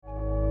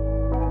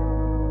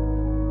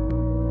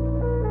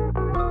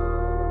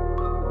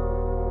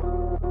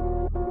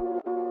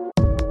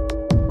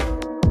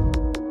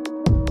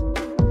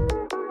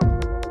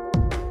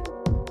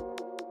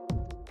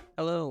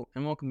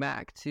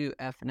back to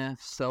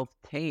FNF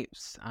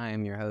Self-Tapes. I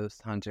am your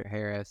host, Hunter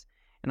Harris,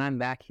 and I'm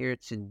back here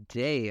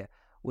today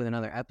with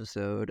another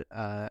episode,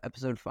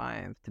 episode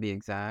 5 to be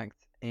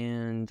exact.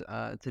 And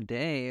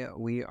today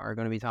we are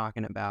going to be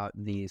talking about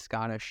the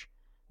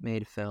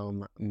Scottish-made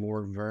film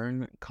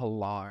Morven,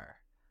 Callar.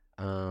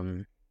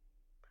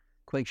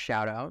 Quick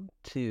shout out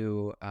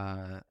to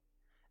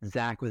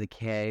Zach with a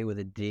K with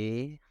a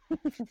D,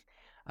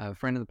 a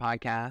friend of the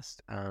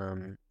podcast,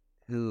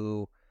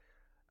 who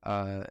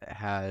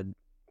had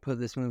put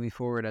this movie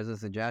forward as a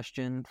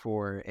suggestion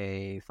for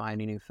a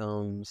Finding New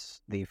Films,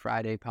 the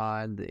Friday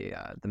pod,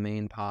 the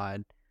main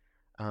pod.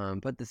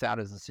 Put this out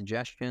as a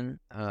suggestion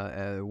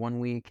 1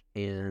 week,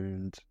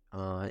 and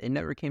it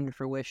never came to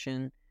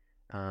fruition.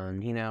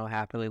 He now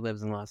happily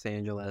lives in Los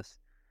Angeles.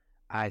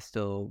 I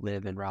still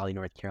live in Raleigh,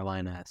 North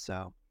Carolina,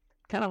 so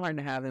kind of hard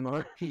to have him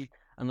on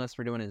unless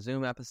we're doing a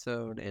Zoom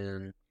episode,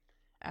 and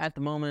at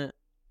the moment,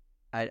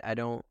 I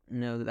don't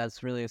know that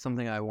that's really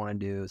something I want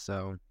to do,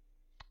 so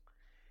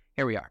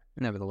here we are,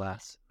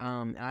 nevertheless.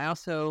 I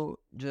also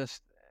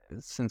just,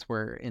 since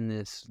we're in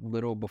this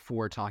little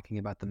before talking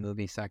about the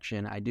movie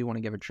section, I do want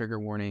to give a trigger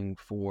warning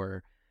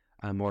for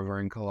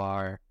Morven,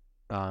 Callar.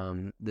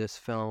 This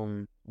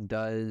film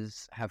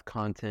does have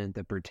content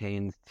that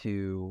pertains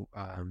to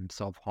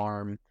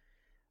self-harm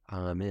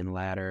and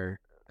ladder,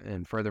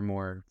 and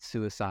furthermore,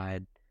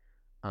 suicide.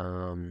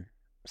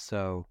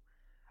 So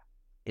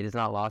it is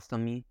not lost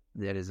on me.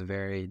 That is a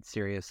very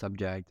serious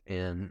subject,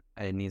 and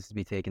it needs to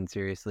be taken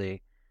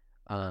seriously.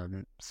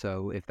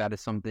 So if that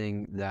is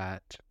something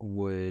that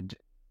would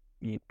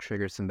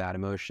trigger some bad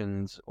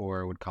emotions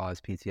or would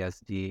cause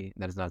PTSD,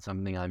 that is not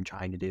something I'm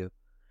trying to do.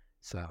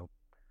 So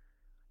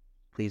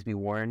please be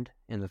warned.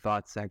 In the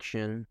thoughts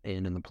section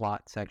and in the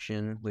plot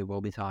section, we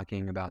will be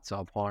talking about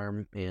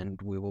self-harm,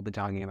 and we will be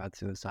talking about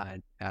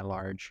suicide at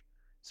large.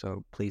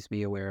 So please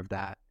be aware of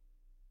that,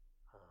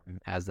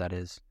 as that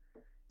is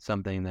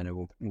something that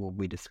will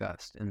be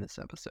discussed in this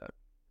episode.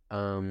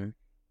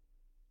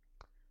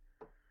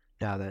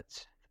 Now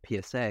that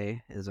the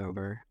PSA is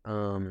over,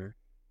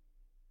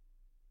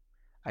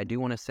 I do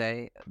want to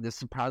say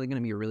this is probably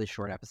going to be a really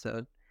short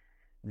episode.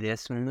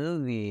 This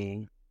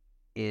movie,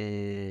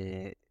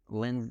 it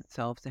lends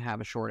itself to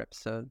have a short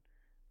episode.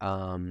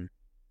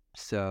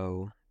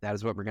 So that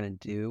is what we're going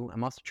to do.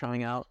 I'm also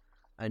trying out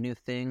a new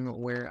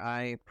thing where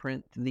I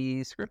print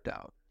the script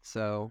out.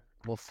 So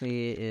we'll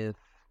see if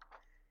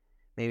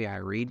maybe I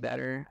read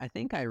better. I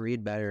think I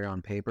read better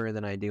on paper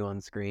than I do on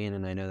screen,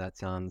 and I know that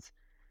sounds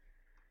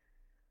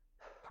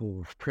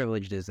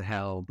privileged as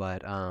hell,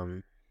 but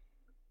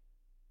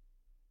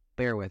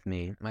bear with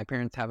me. My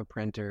parents have a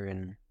printer,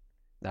 and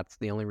that's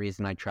the only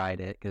reason I tried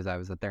it, because I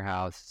was at their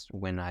house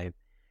when I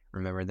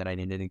remembered that I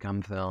needed to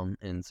come film,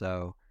 and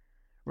so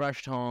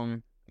rushed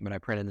home, but I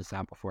printed this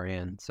out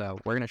beforehand. So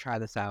we're going to try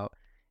this out.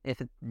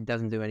 If it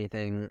doesn't do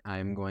anything,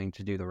 I'm going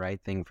to do the right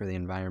thing for the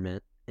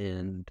environment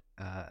and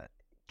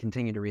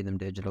continue to read them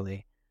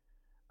digitally.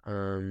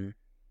 But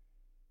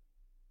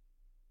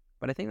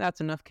I think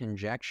that's enough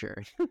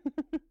conjecture.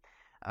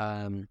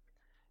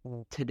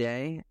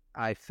 Today,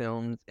 I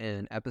filmed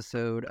an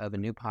episode of a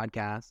new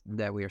podcast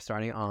that we are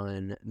starting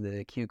on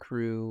the Q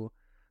Crew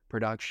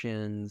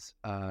Productions,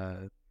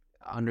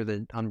 under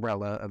the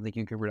umbrella of the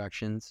Q Crew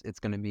Productions. It's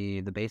going to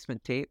be the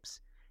Basement Tapes.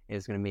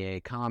 It's going to be a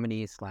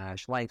comedy /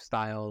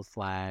 lifestyle /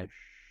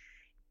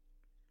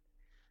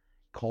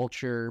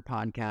 culture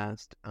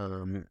podcast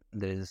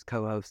that is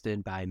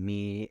co-hosted by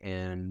me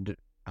and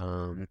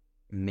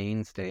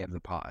mainstay of the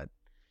pod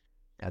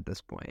at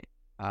this point,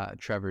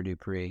 Trevor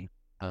Dupree.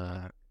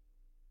 I'm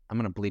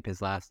gonna bleep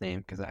his last name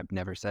because I've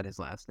never said his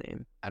last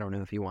name. I don't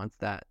know if he wants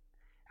that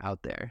out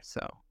there,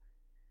 so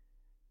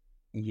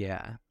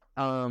yeah.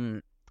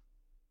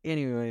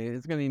 Anyway,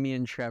 it's gonna be me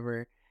and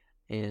Trevor,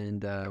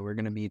 and we're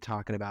gonna be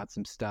talking about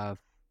some stuff,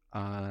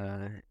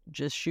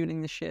 just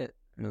shooting the shit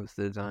most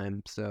of the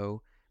time,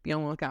 so be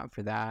on the lookout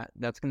for that.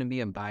 That's going to be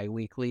a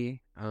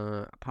bi-weekly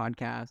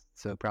podcast,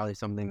 so probably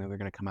something that we're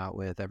going to come out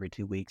with every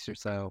 2 weeks or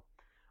so,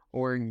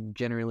 or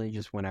generally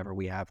just whenever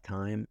we have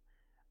time.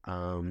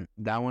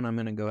 That one I'm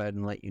going to go ahead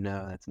and let you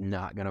know that's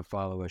not going to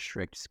follow a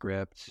strict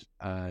script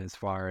as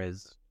far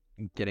as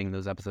getting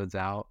those episodes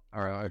out,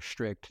 or a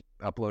strict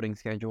uploading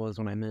schedule is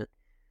what I meant.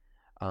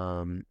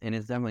 And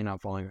it's definitely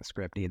not following a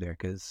script either,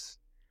 because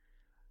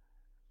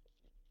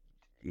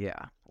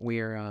yeah,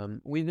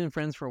 we've been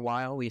friends for a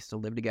while. We used to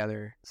live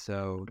together,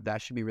 so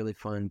that should be really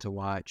fun to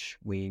watch.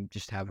 We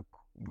just have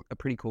a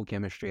pretty cool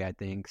chemistry, I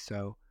think.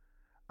 So,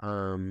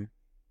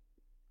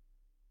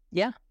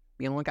 yeah,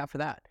 be on the lookout for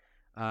that.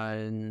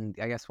 And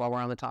I guess while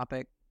we're on the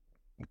topic,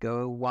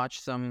 go watch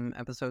some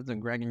episodes of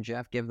Greg and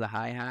Jeff Give the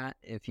Hi-Hat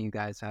if you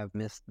guys have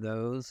missed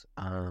those.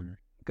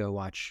 Go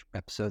watch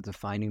episodes of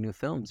Finding New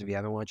Films if you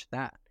haven't watched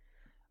that.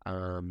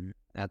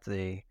 That's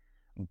a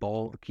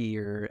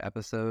bulkier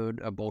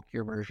episode, a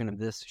bulkier version of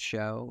this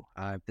show.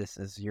 If this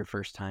is your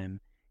first time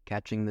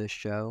catching this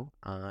show,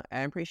 I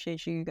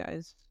appreciate you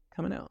guys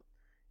coming out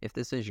if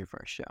this is your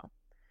first show.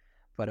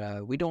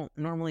 But we don't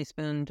normally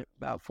spend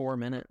about 4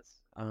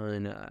 minutes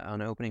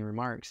on opening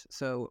remarks.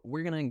 So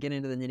we're gonna get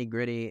into the nitty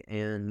gritty,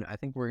 and I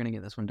think we're gonna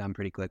get this one done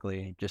pretty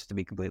quickly. Just to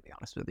be completely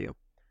honest with you.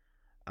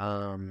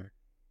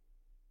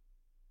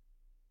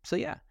 So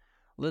yeah,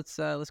 let's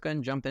go ahead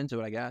and jump into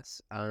it, I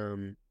guess.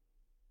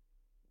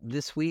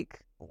 This week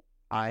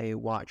I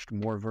watched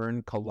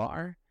Morven,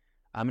 Callar.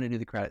 I'm gonna do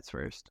the credits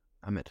first.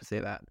 I meant to say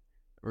that.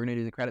 We're gonna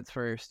do the credits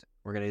first.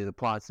 We're gonna do the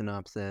plot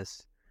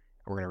synopsis.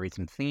 We're gonna read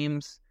some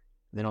themes.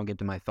 Then I'll get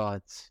to my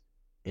thoughts,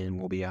 and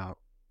we'll be out.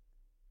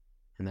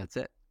 And that's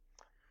it.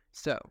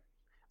 So,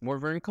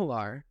 Morven,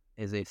 Callar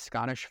is a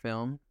Scottish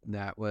film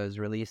that was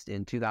released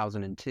in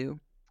 2002.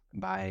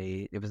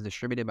 It was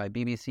distributed by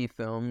BBC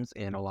Films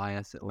and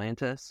Alliance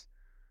Atlantis.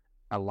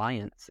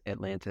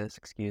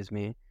 Excuse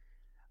me.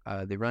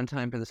 The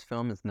runtime for this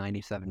film is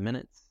 97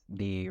 minutes.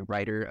 The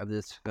writers of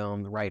this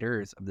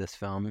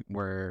film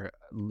were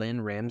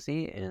Lynn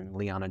Ramsay and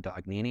Liana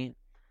Dognini.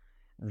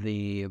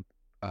 The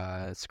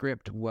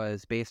script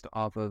was based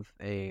off of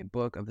a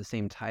book of the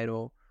same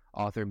title,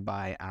 authored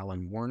by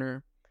Alan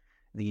Warner.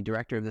 The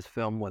director of this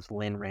film was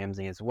Lynn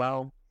Ramsay as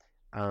well.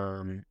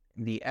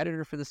 The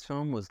editor for this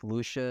film was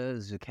Lucia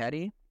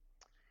Zucchetti.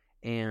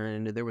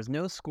 And there was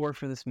no score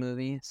for this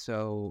movie,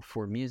 so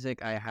for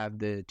music, I have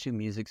the two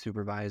music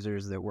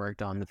supervisors that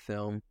worked on the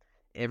film.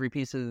 Every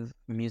piece of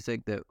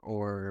music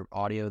or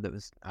audio that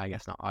was, I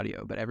guess not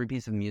audio, but every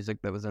piece of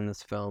music that was in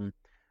this film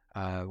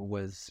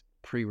was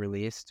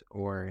pre-released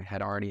or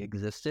had already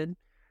existed.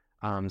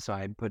 So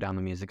I put down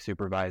the music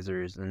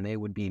supervisors, and they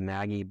would be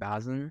Maggie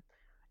Bazin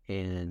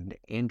and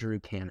Andrew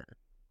Cannon.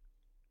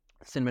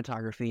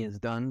 Cinematography is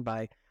done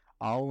by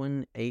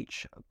Alwyn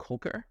H.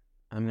 Kolker.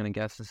 I'm going to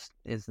guess this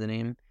is the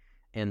name.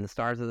 And the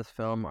stars of this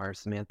film are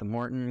Samantha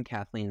Morton,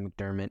 Kathleen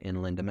McDermott,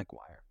 and Linda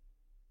McGuire.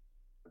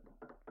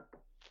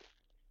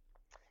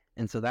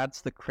 And so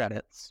that's the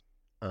credits.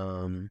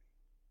 And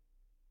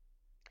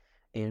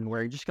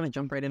we're just going to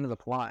jump right into the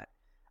plot.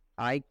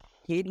 I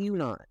kid you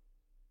not.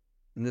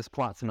 This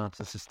plot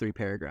synopsis is 3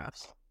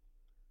 paragraphs.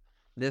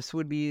 This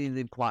would be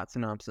the plot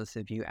synopsis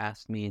if you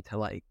asked me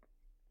to,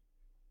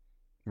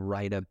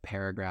 write a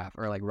paragraph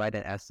or, write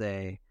an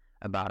essay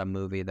about a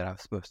movie that I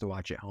was supposed to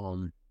watch at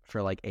home for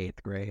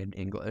 8th grade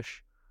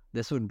English.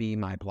 This would be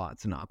my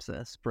plot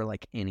synopsis for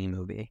any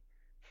movie.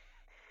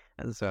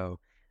 And so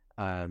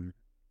to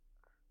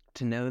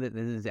know that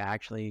this is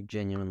actually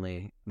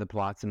genuinely the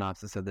plot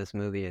synopsis of this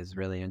movie is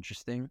really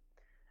interesting.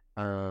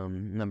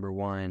 Number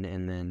one,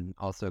 and then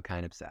also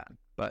kind of sad.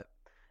 But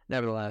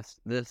nevertheless,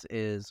 this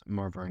is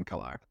Morven,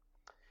 Callar.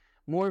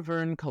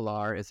 Morven,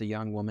 Callar is a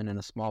young woman in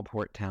a small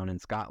port town in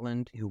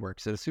Scotland who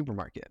works at a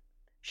supermarket.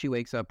 She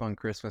wakes up on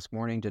Christmas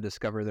morning to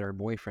discover that her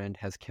boyfriend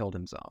has killed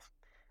himself,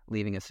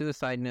 leaving a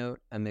suicide note,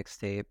 a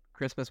mixtape,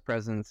 Christmas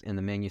presents, and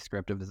the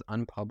manuscript of his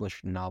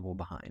unpublished novel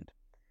behind.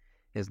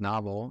 His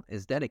novel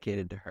is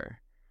dedicated to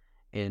her,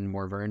 and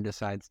Morven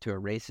decides to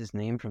erase his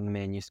name from the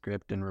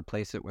manuscript and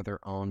replace it with her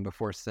own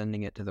before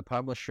sending it to the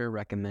publisher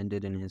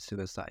recommended in his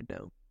suicide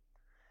note.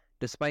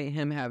 Despite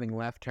him having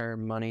left her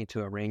money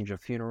to arrange a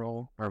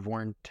funeral,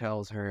 Morven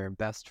tells her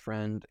best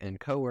friend and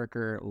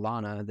co-worker,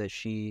 Lana, that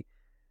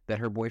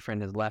her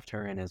boyfriend has left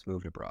her and has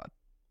moved abroad.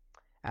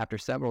 After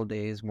several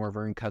days,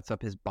 Morven cuts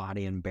up his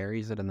body and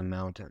buries it in the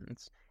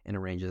mountains and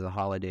arranges a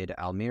holiday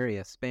to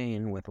Almeria,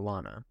 Spain with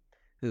Lana,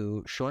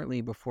 who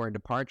shortly before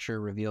departure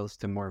reveals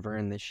to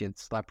Morven that she had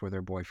slept with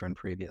her boyfriend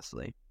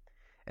previously.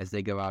 As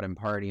they go out and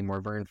party,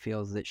 Morven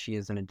feels that she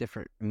is in a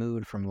different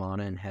mood from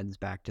Lana and heads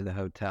back to the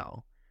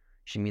hotel.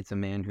 She meets a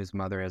man whose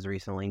mother has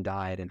recently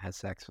died and has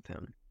sex with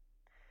him.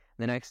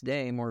 The next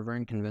day,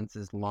 Morven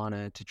convinces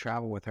Lana to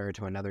travel with her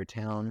to another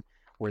town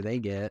where they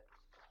get,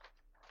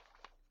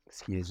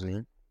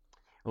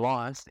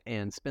 lost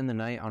and spend the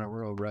night on a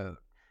rural road.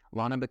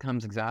 Lana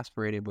becomes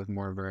exasperated with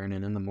Morven,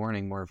 and in the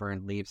morning,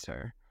 Morven leaves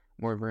her.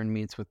 Morven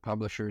meets with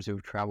publishers who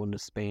have traveled to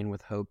Spain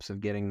with hopes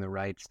of getting the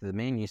rights to the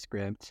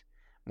manuscript.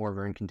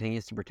 Morven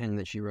continues to pretend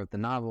that she wrote the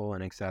novel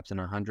and accepts an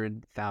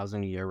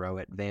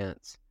 €100,000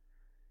 advance.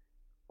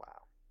 Wow.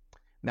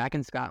 Back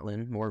in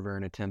Scotland,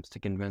 Morven attempts to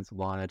convince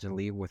Lana to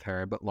leave with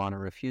her, but Lana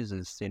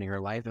refuses, stating that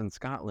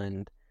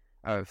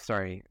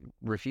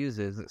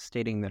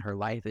her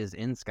life is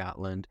in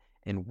Scotland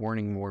and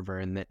warning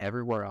Morven that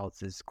everywhere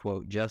else is,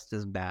 quote, just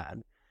as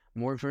bad.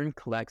 Morven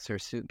collects her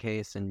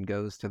suitcase and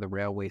goes to the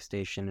railway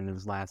station and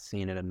is last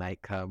seen at a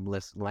nightclub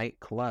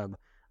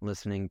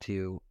listening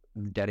to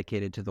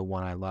Dedicated to the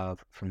One I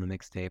Love from the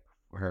mixtape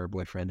her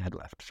boyfriend had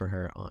left for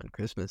her on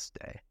Christmas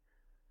Day.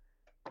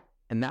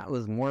 And that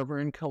was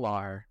Morven,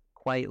 Callar,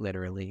 quite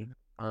literally.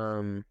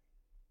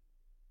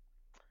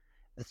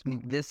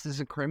 This is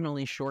a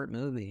criminally short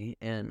movie,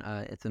 and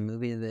it's a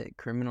movie that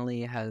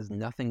criminally has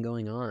nothing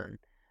going on.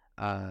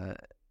 I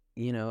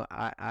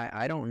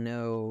don't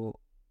know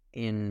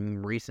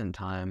in recent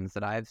times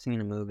that I've seen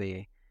a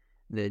movie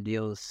that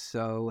deals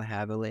so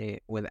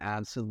heavily with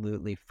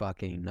absolutely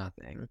fucking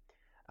nothing.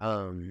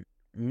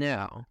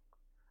 Now,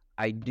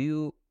 I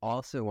do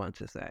also want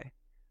to say,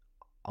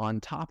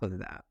 on top of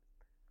that,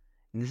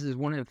 this is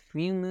one of the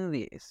few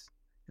movies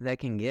that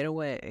can get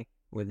away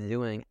with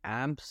doing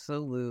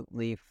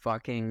absolutely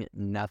fucking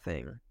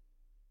nothing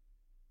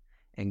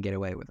and get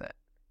away with it.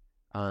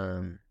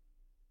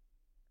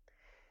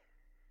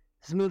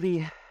 This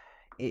movie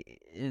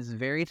is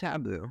very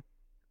taboo.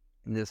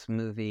 This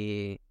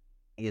movie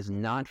is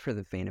not for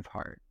the faint of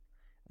heart.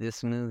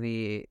 This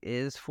movie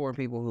is for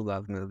people who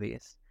love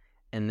movies.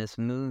 And this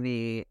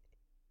movie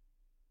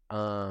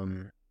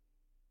has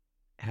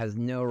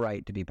no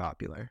right to be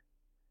popular.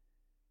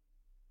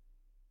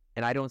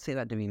 And I don't say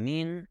that to be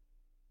mean.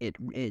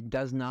 It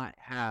does not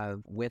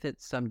have, with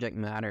its subject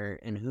matter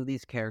and who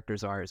these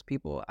characters are as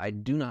people, I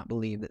do not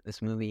believe that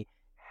this movie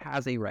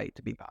has a right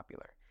to be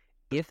popular.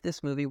 If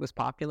this movie was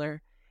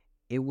popular,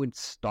 it would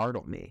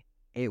startle me.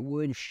 It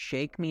would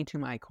shake me to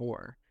my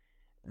core.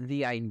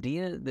 The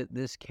idea that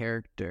this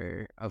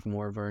character of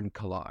Morven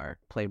Callar,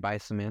 played by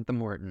Samantha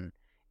Morton,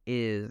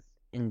 is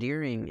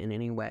endearing in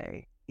any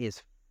way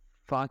is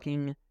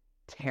fucking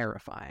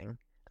terrifying.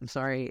 I'm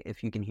sorry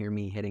if you can hear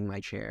me hitting my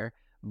chair,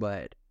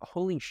 but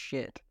holy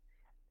shit,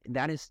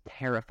 that is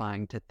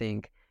terrifying to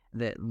think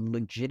that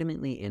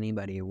legitimately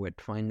anybody would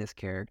find this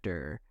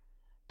character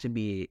to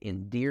be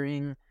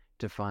endearing,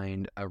 to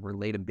find a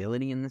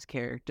relatability in this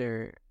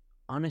character,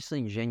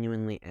 honestly,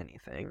 genuinely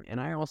anything.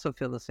 And I also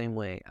feel the same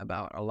way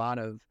about a lot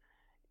of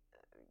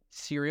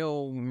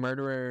serial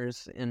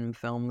murderers in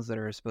films that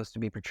are supposed to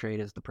be portrayed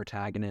as the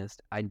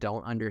protagonist. I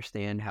don't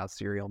understand how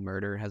serial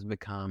murder has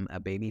become a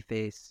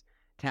babyface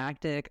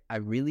tactic. I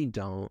really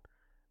don't.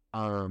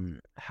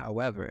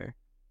 However,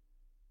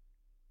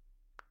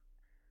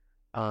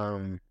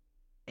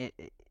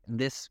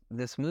 this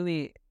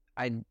movie,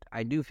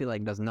 I do feel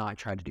like does not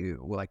try to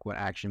do like what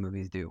action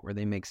movies do, where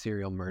they make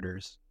serial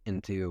murders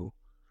into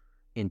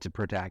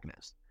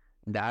protagonists.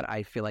 That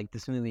I feel like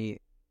this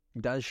movie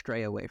does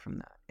stray away from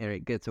that, and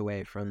it gets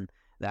away from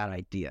that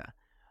idea.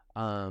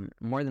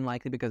 More than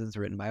likely because it's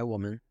written by a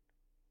woman.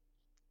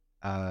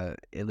 At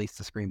least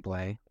the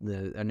screenplay.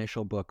 The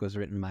initial book was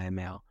written by a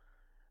male.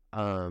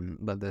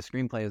 But the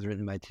screenplay is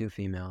written by two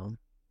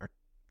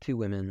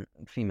women.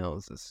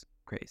 Females is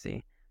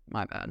crazy.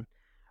 My bad.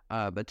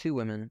 But two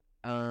women.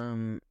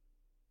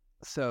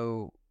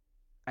 So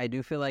I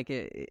do feel like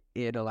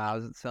it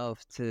allows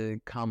itself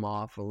to come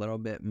off a little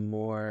bit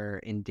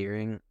more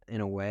endearing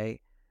in a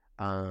way.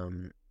 I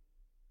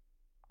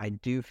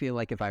do feel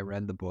like if I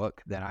read the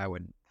book that I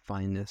would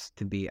find this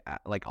to be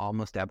like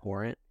almost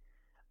abhorrent.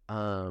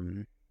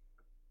 And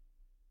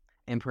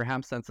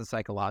perhaps that's a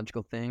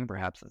psychological thing.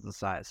 Perhaps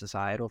it's a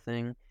societal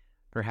thing.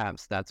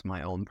 Perhaps that's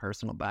my own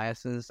personal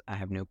biases. I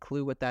have no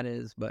clue what that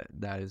is, but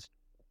that's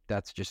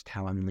just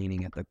how I'm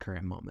leaning at the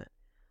current moment.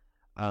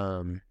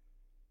 But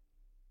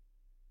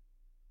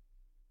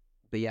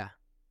yeah,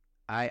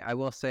 I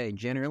will say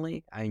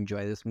generally I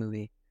enjoy this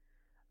movie.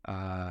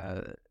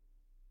 And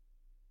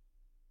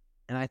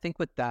I think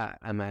with that,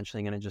 I'm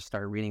actually going to just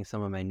start reading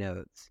some of my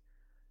notes.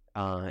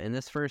 In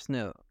this first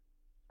note,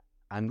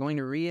 I'm going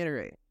to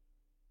reiterate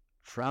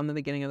from the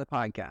beginning of the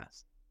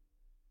podcast,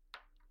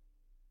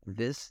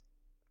 these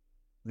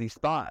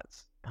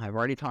thoughts, I've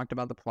already talked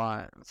about the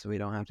plot, so we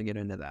don't have to get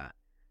into that.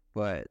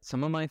 But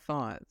some of my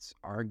thoughts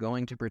are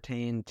going to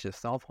pertain to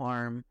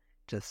self-harm,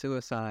 to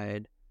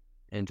suicide,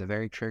 and to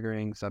very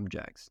triggering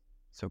subjects.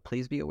 So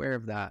please be aware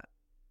of that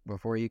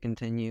before you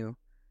continue.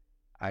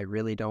 I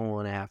really don't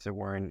want to have to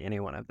warn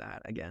anyone of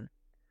that again.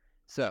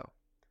 So,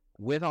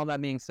 with all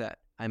that being said,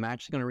 I'm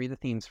actually going to read the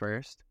themes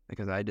first,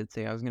 because I did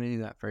say I was going to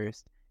do that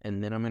first,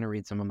 and then I'm going to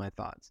read some of my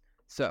thoughts.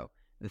 So,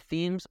 the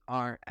themes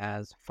are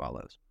as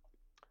follows.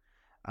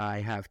 I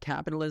have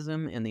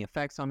capitalism and the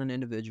effects on an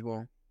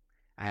individual.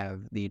 I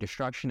have the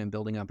destruction and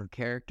building up of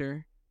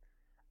character.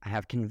 I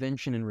have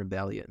convention and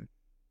rebellion.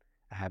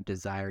 I have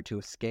desire to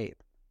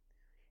escape.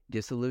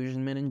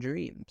 Disillusionment and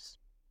dreams.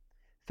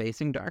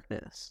 Facing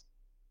darkness.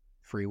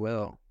 Free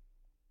will.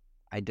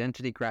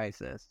 Identity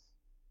crisis.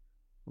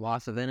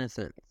 Loss of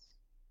innocence.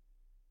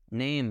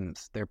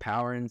 Names, their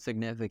power and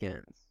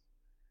significance.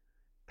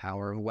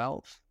 Power of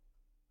wealth.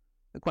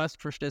 The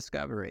quest for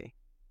discovery.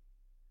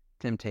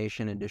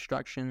 Temptation and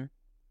destruction.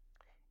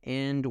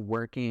 And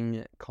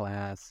working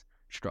class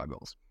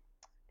struggles.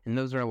 And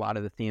those are a lot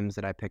of the themes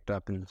that I picked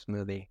up in this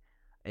movie.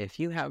 If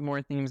you have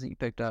more themes that you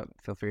picked up,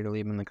 feel free to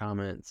leave them in the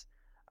comments.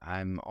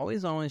 I'm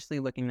always honestly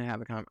looking to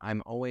have a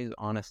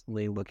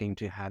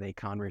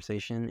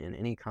conversation in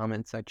any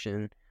comment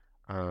section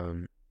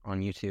on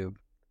YouTube.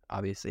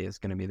 Obviously, it's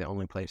going to be the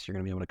only place you're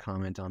going to be able to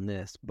comment on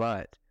this,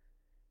 but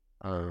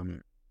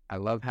I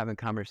love having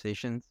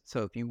conversations.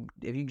 So if you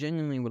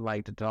genuinely would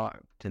like to talk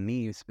to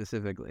me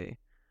specifically,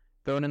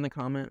 throw it in the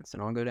comments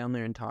and I'll go down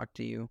there and talk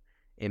to you.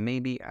 It may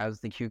be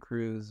as the Q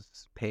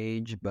Cruise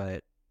page,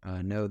 but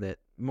know that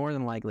more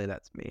than likely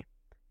that's me,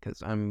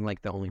 because I'm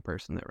like the only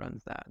person that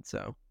runs that.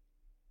 So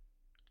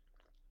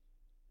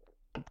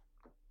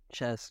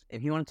just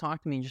if you want to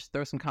talk to me, just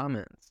throw some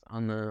comments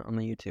on the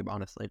YouTube,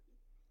 honestly.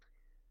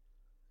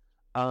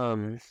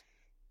 And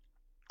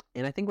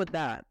I think with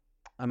that,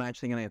 I'm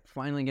actually going to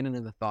finally get into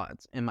the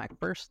thoughts. And my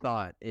first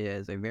thought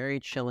is a very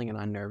chilling and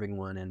unnerving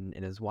one, and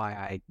it is why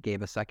I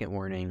gave a second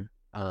warning.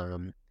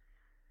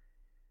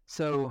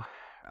 So,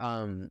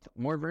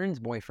 Morven's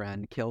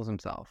boyfriend kills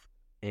himself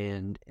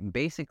and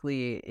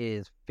basically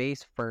is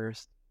face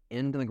first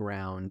into the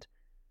ground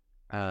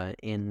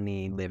in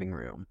the living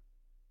room,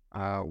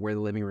 where the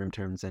living room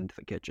turns into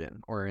the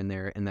kitchen, or in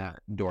that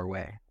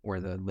doorway where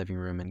the living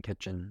room and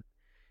kitchen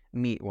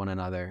meet one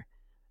another.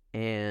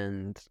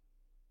 And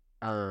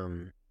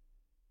um,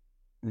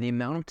 the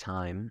amount of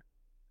time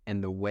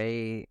and the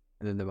way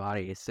that the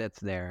body sits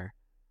there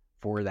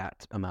for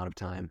that amount of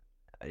time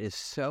is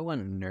so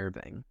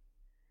unnerving,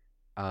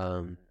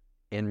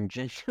 and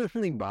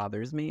genuinely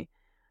bothers me.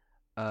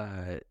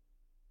 Uh,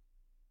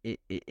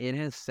 it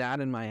has sat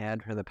in my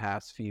head for the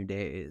past few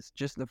days.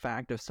 Just the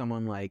fact of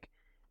someone like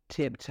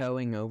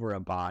tiptoeing over a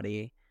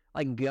body,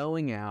 like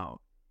going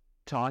out,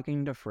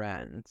 talking to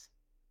friends,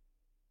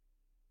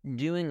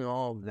 doing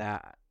all of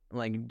that,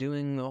 like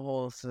doing the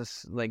whole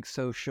like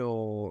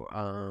social,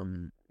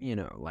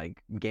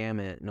 like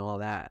gamut and all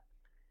that,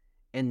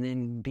 and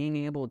then being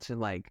able to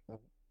like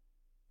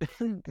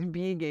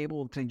being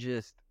able to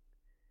just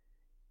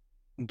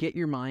get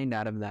your mind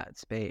out of that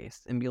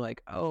space and be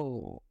like,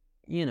 oh,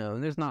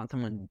 there's not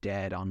someone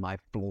dead on my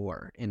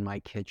floor in my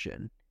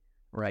kitchen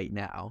right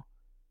now.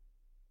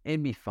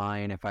 It'd be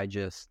fine if I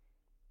just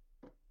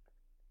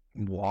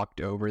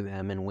walked over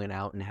them and went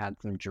out and had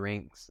some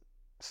drinks,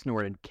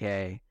 snorted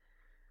K.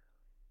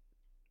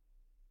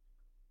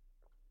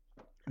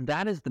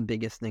 That is the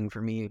biggest thing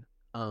for me,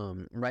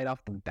 right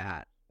off the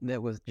bat.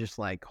 That was just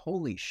like,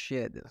 holy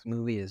shit, this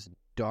movie is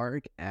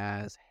dark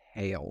as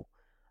hell.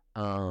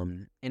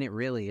 And it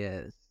really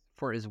is.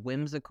 For as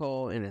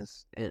whimsical and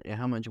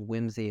how much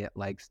whimsy it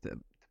likes to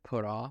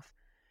put off,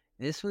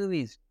 this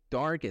movie's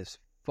dark as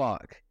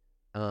fuck.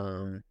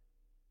 And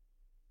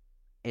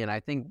I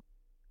think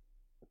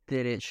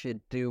that it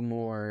should do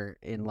more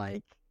in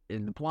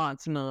the plot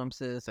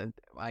synopsis. And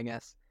I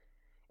guess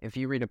if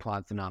you read a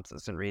plot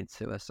synopsis and read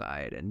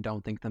Suicide and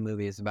don't think the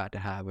movie is about to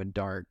have a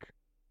dark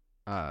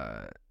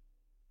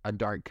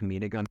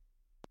comedic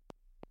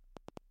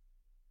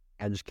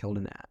I just killed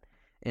an ad.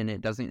 And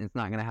it's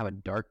not going to have a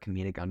dark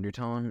comedic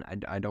undertone.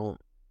 I don't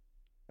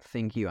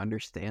think you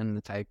understand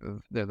the type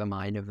of, the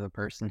mind of the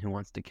person who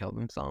wants to kill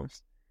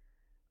themselves.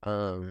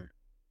 I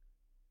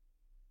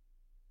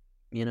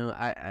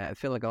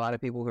feel like a lot of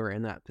people who are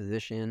in that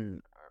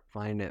position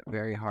find it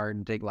very hard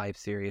to take life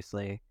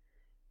seriously,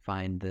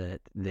 find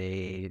that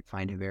they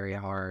find it very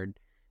hard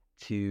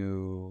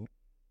to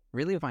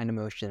really find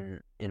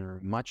emotion in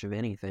much of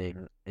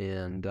anything.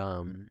 And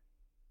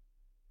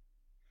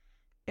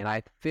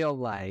I feel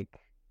like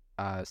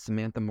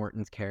Samantha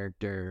Morton's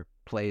character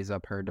plays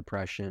up her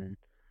depression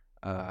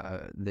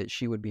that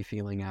she would be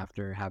feeling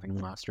after having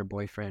lost her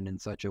boyfriend in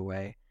such a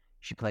way.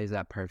 She plays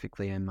that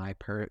perfectly, in my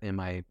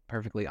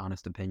perfectly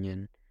honest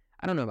opinion.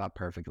 I don't know about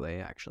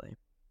perfectly, actually.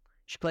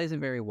 She plays it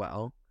very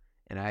well,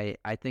 and I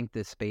think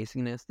the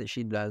spaciness that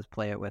she does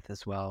play it with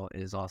as well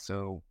is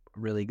also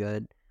really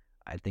good.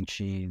 I think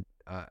she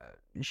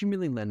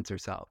really lends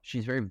herself.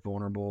 She's very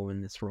vulnerable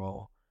in this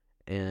role,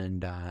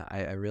 and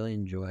I really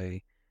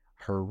enjoy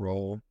her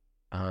role.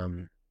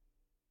 I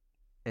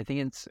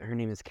think her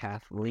name is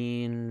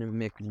Kathleen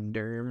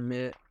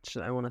McDermott,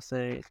 I want to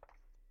say.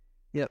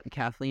 Yep,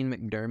 Kathleen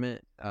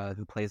McDermott,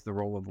 who plays the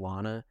role of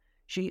Lana.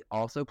 She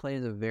also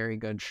plays a very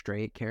good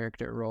straight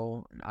character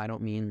role. I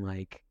don't mean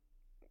like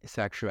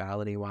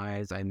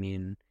sexuality-wise. I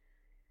mean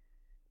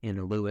in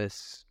a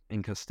Lewis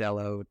and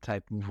Costello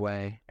type of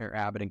way, or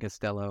Abbott and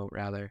Costello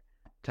rather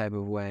type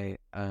of way.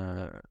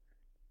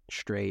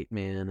 Straight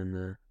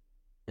man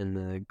and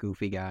the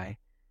goofy guy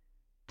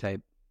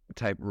type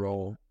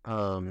role.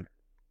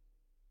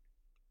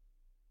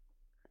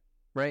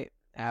 Right?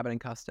 Abbott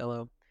and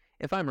Costello.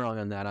 If I'm wrong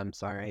on that, I'm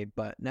sorry,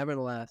 but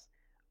nevertheless,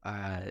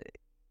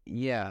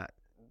 yeah,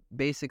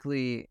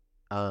 basically,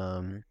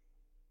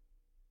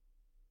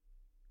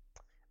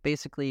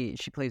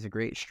 she plays a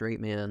great straight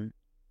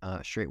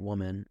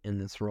woman in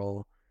this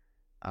role,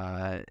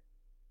 and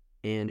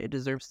it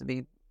deserves to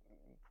be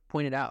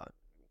pointed out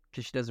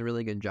because she does a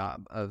really good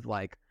job of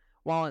like,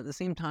 while at the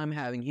same time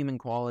having human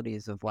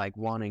qualities of like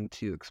wanting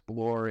to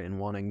explore and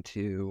wanting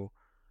to,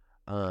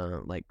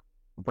 like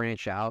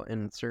branch out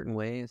in certain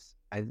ways.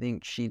 I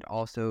think she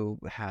also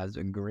has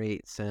a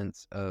great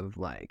sense of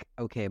like,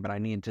 okay, but I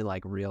need to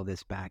like reel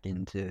this back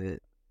into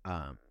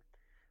a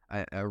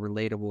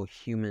relatable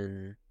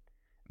human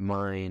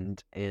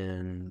mind,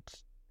 and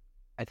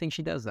I think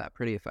she does that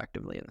pretty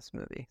effectively in this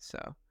movie.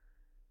 So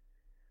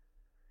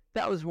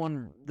those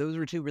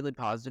were two really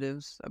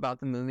positives about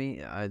the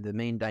movie. The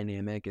main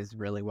dynamic is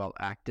really well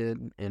acted,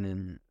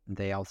 and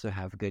they also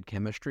have good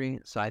chemistry.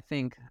 So I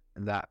think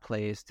that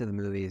plays to the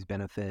movie's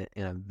benefit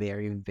in a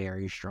very,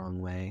 very strong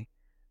way.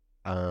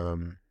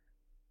 And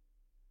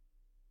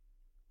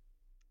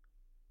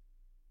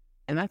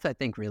that's, I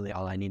think, really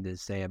all I need to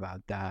say about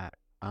that.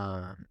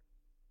 I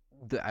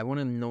want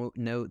to note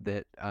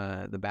that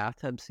the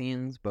bathtub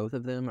scenes, both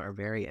of them, are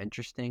very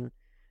interesting.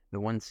 The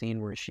one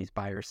scene where she's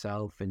by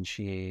herself and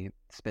she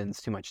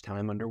spends too much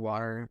time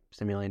underwater,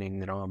 simulating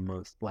that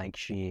almost like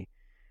she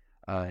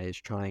is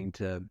trying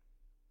to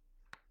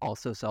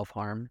also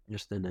self-harm,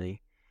 just in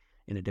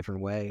a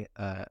different way.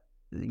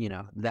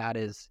 That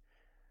is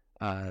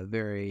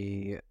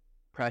very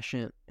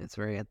prescient. It's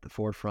very at the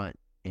forefront,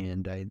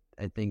 and I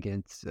think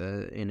it's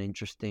an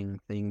interesting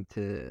thing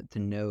to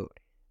note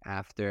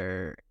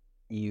after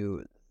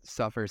you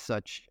suffer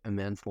such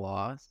immense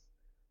loss,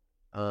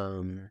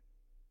 that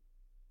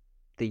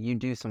you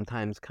do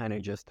sometimes kind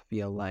of just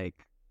feel like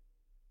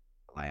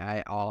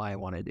all I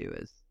want to do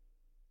is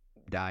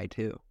die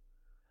too.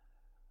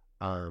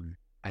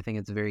 I think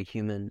it's very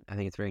human. I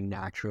think it's very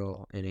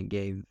natural, and it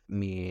gave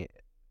me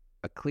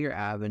a clear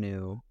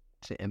avenue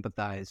to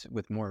empathize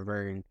with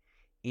Morven,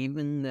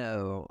 even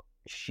though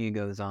she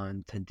goes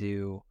on to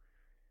do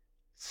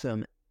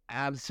some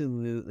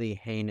absolutely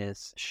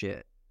heinous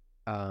shit.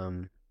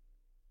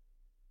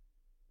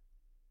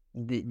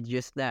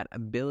 Just that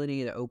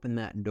ability to open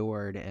that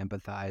door to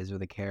empathize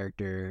with a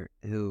character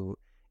who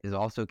is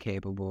also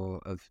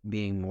capable of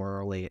being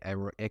morally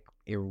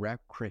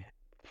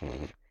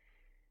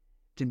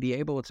to be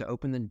able to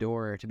open the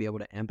door to be able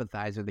to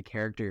empathize with a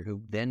character who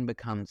then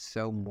becomes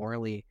so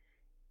morally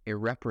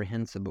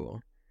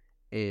irreprehensible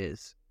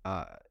is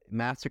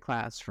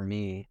masterclass for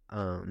me.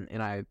 And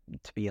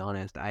to be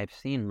honest, I've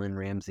seen Lynn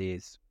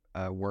Ramsey's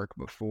work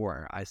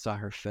before. I saw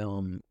her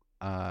film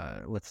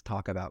Let's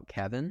Talk About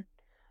Kevin.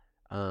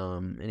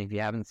 And if you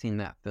haven't seen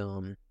that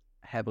film,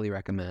 heavily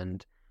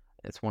recommend.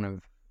 It's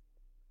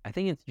I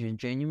think it's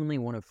genuinely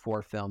one of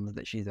 4 films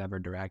that she's ever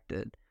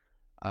directed.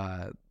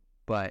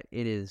 But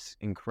it is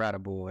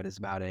incredible. It is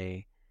about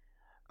a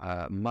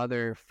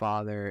mother,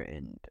 father,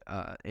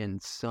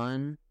 and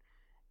son,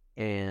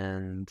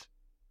 and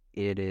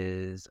it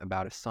is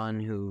about a son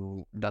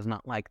who does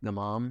not like the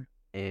mom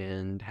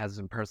and has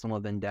a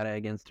personal vendetta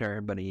against her,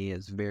 but he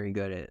is very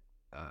good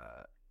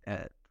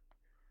at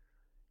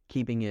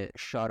keeping it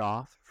shut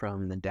off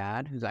from the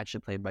dad, who's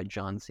actually played by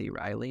John C.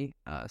 Reilly.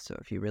 So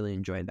if you really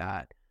enjoyed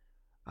that,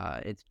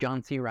 it's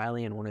John C.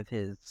 Reilly in one of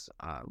his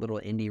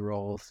little indie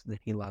roles that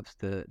he loves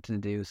to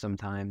do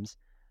sometimes,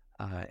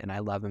 and I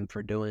love him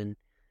for doing.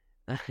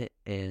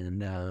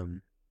 And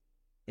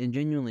it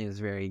genuinely is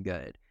very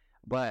good.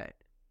 But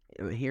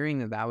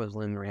hearing that was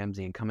Lynn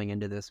Ramsey and coming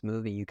into this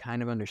movie, you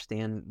kind of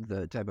understand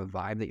the type of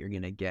vibe that you're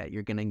going to get.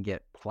 You're going to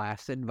get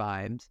placid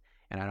vibes,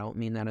 and I don't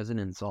mean that as an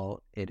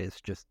insult. It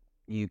is just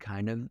you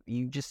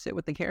just sit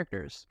with the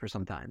characters for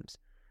sometimes.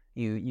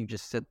 You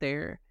just sit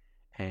there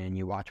and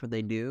you watch what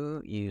they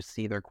do. You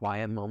see their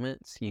quiet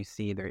moments. You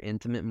see their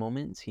intimate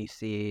moments. You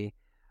see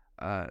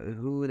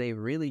who they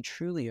really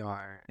truly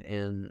are.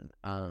 And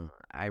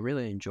I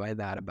really enjoy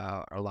that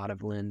about a lot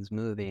of Lynn's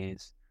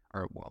movies,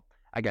 or well,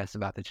 I guess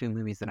about the 2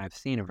 movies that I've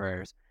seen of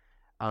hers,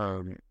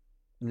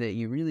 that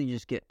you really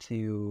just get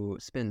to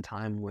spend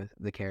time with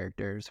the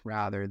characters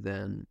rather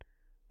than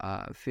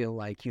feel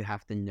like you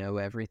have to know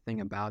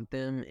everything about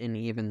them and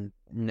even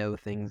know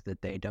things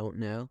that they don't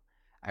know.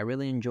 I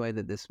really enjoy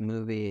that this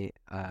movie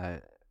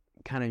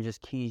kind of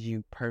just keys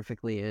you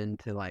perfectly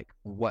into like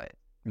what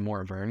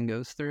Morven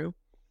goes through,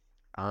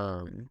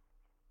 and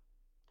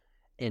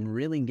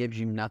really gives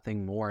you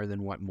nothing more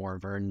than what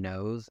Morven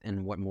knows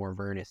and what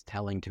Morven is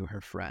telling to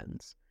her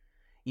friends.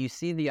 You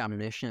see the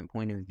omniscient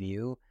point of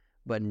view,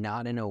 but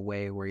not in a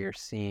way where you're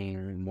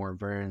seeing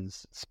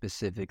Morven's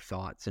specific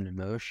thoughts and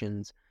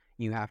emotions.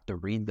 You have to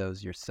read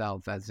those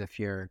yourself as if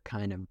you're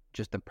kind of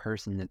just a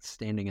person that's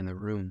standing in the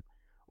room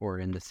or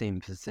in the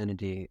same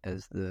vicinity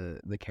as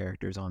the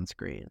characters on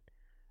screen,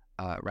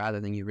 rather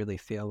than you really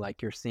feel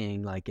like you're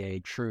seeing like a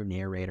true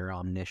narrator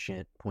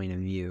omniscient point of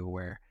view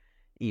where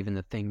even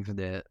the things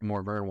that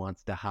Morven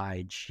wants to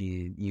hide,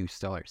 you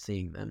still are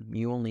seeing them.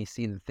 You only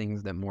see the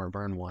things that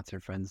Morven wants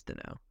her friends to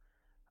know.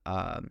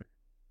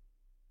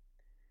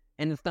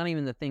 And it's not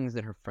even the things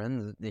that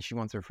she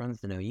wants her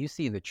friends to know. You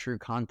see the true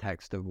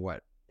context of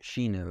what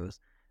she knows,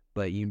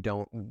 but you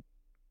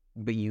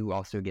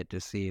also get to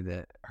see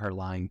that her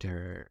lying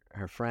to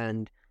her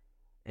friend,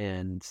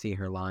 and see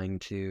her lying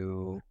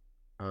to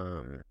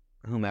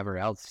whomever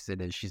else it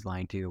is she's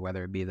lying to,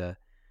 whether it be the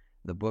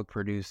book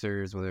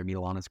producers, whether it be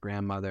Lana's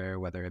grandmother,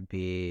 whether it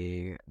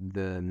be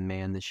the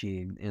man that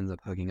she ends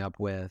up hooking up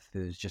with,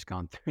 who's just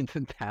gone through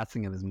the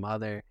passing of his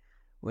mother,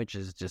 which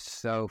is just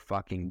so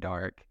fucking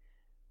dark.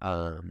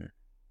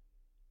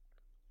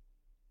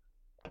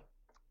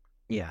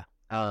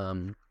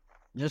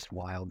 Just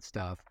wild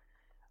stuff.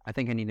 I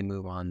think I need to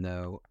move on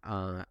though.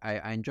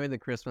 I enjoy the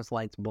Christmas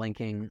lights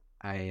blinking.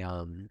 I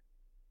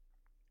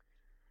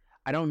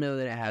don't know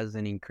that it has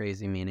any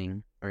crazy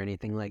meaning or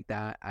anything like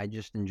that. I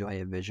just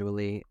enjoy it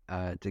visually,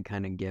 to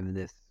kind of give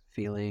this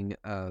feeling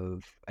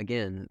of,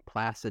 again,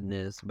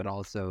 placidness, but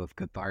also of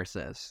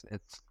catharsis.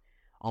 It's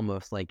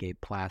almost like a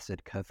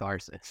placid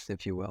catharsis,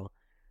 if you will.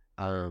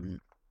 Of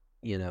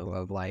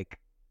like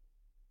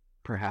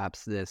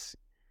perhaps this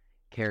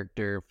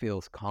character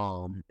feels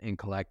calm and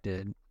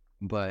collected,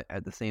 but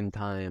at the same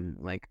time,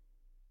 like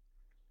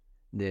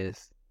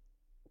this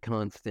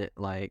constant,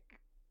 like,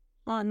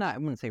 well, I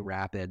wouldn't say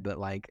rapid, but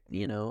like,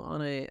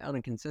 on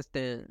a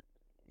consistent,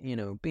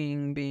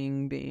 bing,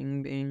 bing,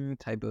 bing, bing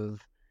type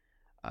of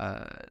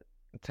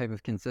type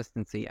of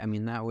consistency, I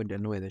mean, that would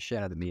annoy the shit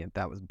out of me if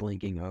that was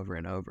blinking over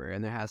and over,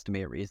 and there has to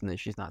be a reason that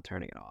she's not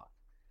turning it off.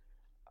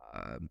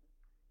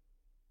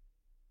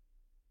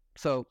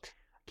 So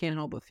can't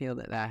help but feel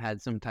that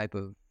had some type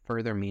of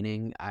further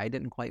meaning. I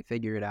didn't quite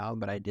figure it out,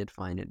 but I did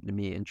find it to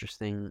be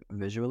interesting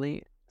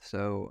visually.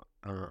 So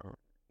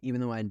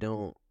even though I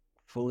don't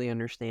fully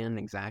understand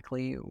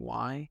exactly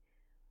why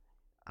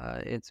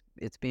it's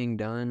being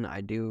done,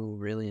 I do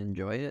really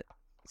enjoy it.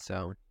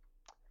 So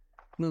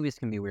movies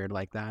can be weird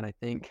like that, I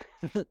think.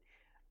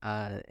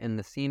 And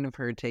the scene of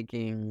her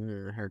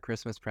taking her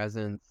Christmas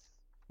presents,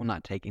 well,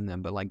 not taking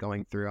them, but like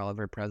going through all of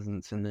her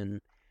presents and then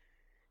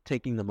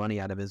taking the money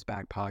out of his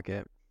back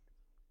pocket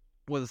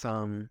was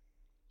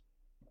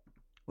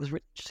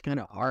just kind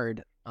of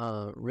hard.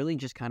 Really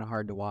just kind of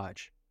hard to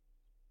watch,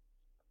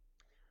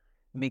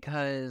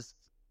 because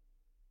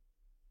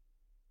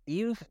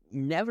you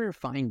never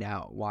find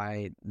out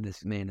why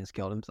this man has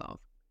killed himself.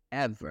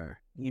 Ever.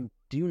 You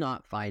do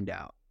not find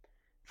out.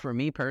 For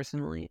me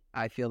personally,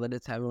 I feel that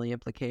it's heavily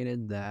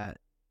implicated that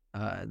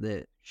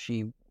that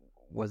she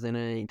was in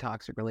a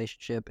toxic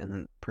relationship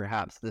and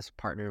perhaps this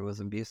partner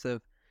was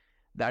abusive.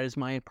 That is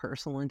my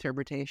personal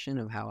interpretation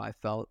of how I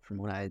felt from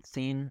what I had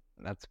seen.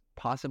 That's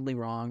possibly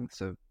wrong,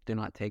 so do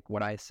not take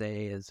what I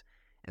say as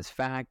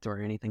fact or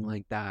anything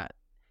like that.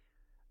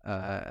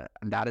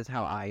 That is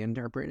how I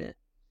interpret it,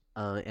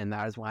 and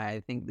that is why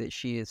I think that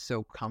she is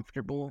so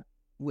comfortable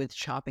with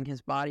chopping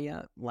his body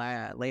up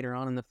later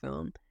on in the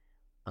film.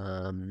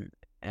 And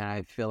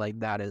I feel like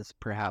that is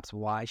perhaps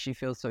why she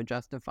feels so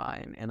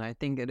justified. And I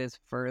think it is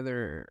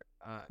further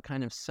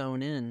kind of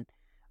sewn in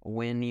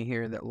when you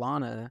hear that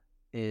Lana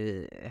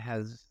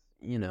has,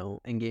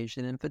 engaged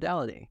in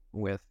infidelity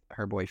with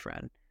her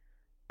boyfriend.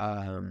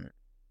 I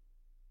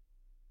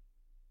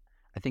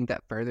think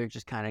that further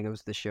just kind of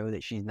goes to show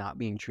that she's not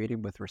being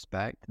treated with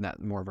respect,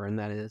 that Morven,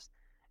 that is.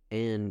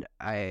 And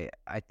I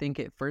think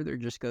it further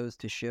just goes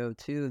to show,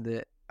 too,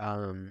 that,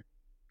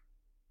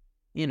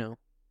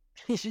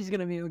 she's going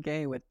to be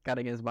okay with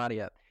cutting his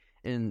body up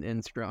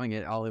and throwing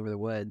it all over the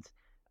woods.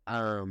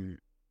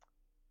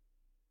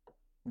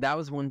 That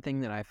was one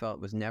thing that I felt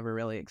was never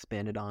really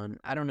expanded on.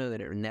 I don't know that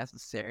it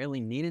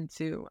necessarily needed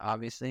to,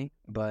 obviously,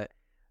 but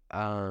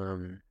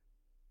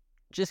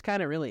just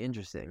kind of really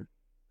interesting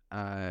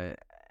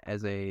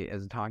as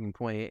a talking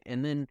point.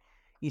 And then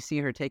you see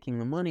her taking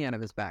the money out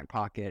of his back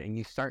pocket, and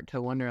you start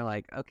to wonder,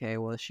 like, okay,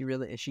 well, is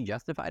she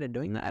justified in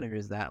doing that, or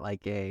is that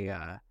like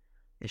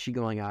is she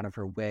going out of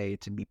her way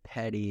to be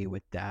petty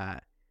with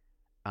that?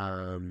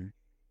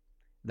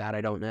 That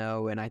I don't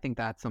know, and I think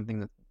that's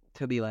something that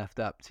to be left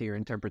up to your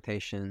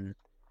interpretation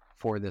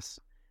for this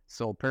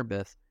sole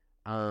purpose.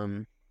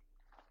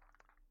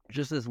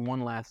 Just as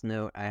one last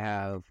note I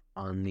have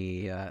on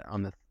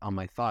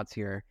my thoughts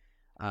here,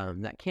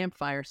 that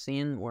campfire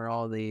scene where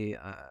all the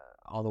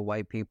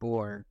white people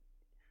are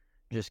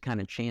just kind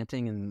of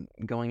chanting and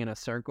going in a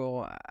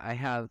circle. I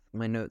have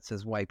my notes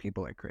says white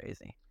people are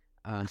crazy.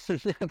 That's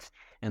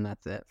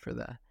it for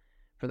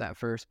that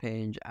first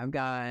page. I've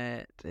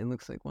got, it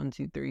looks like 1,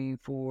 2, 3,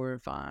 4,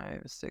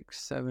 5, 6,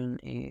 7,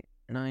 8,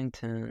 9,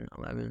 10,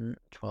 11,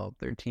 12,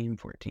 13,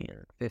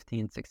 14,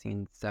 15,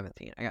 16,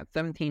 17. I got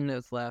 17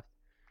 notes left.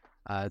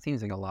 It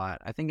seems like a lot.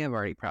 I think I've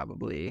already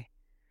probably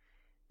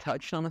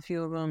touched on a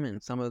few of them,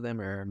 and some of them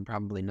are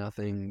probably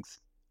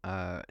nothings.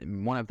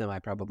 One of them I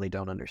probably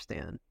don't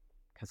understand,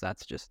 because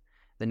that's just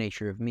the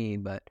nature of me,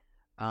 but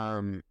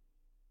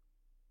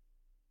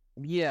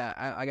yeah,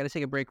 I got to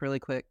take a break really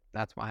quick.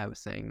 That's why I was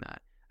saying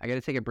that. I got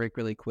to take a break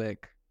really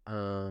quick.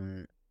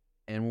 And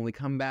when we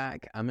come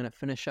back, I'm going to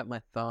finish up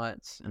my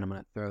thoughts, and I'm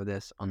going to throw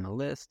this on the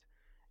list,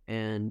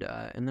 and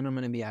then I'm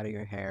going to be out of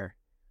your hair.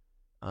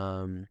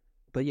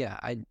 But yeah,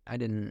 I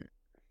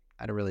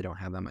really don't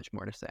have that much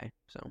more to say.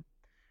 So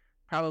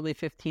probably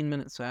 15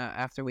 minutes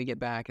after we get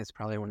back is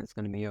probably when it's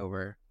going to be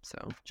over. So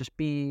just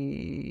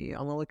be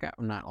on the lookout.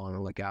 Not on the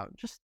lookout.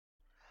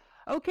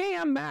 Okay,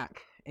 I'm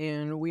back.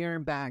 And we are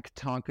back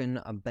talking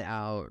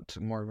about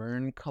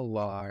Morven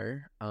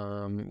Callar.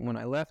 When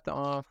I left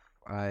off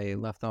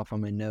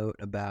on my note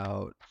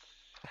about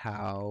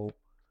how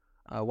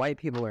white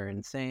people are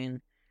insane.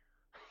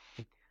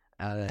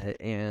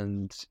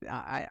 And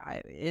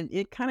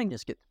it kind of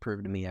just gets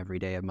proved to me every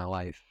day of my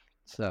life.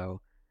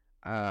 So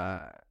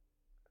I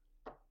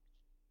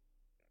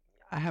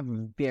have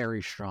a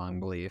very strong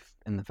belief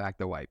in the fact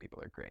that white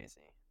people are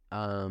crazy.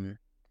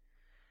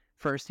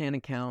 First-hand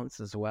accounts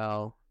as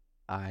well.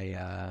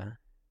 I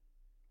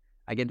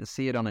get to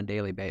see it on a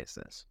daily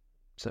basis,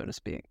 so to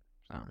speak.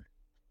 I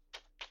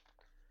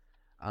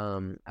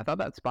thought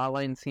that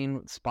spotlight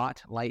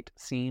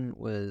scene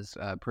was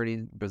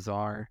pretty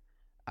bizarre.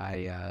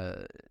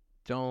 I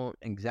don't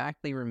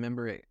exactly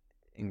remember it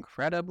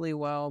incredibly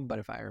well, but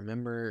if I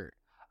remember,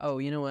 oh,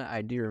 you know what?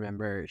 I do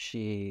remember.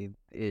 She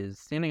is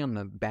standing on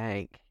the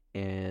bank,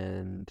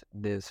 and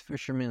this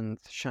fisherman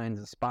shines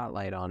a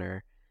spotlight on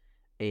her,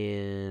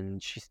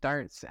 and she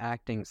starts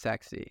acting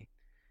sexy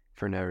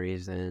for no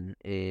reason,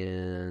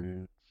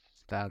 and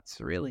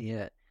that's really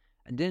it.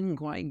 I didn't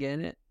quite get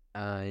it.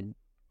 I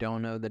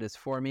don't know that it's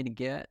for me to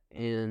get,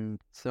 and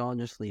so I'll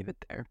just leave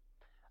it there.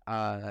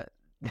 Uh,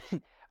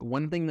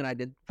 one thing that I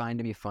did find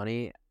to be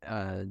funny,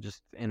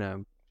 just in a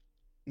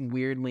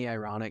weirdly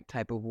ironic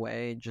type of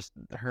way, just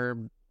her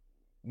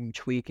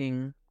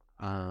tweaking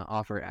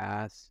off her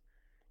ass,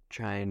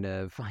 trying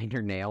to find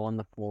her nail on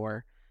the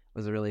floor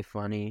was really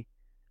funny.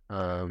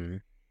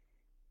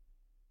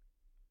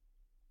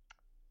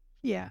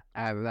 Yeah,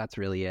 that's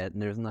really it.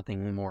 And there's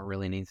nothing more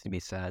really needs to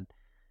be said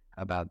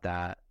about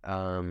that.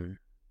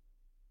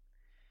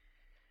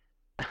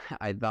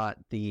 I thought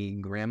the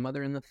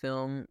grandmother in the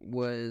film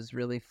was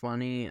really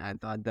funny. I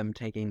thought them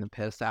taking the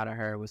piss out of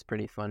her was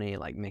pretty funny,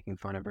 like making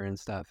fun of her and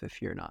stuff.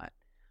 If you're not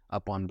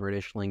up on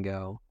British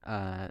lingo,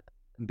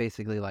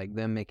 basically like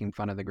them making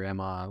fun of the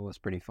grandma was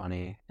pretty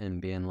funny,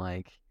 and being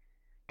like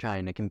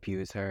trying to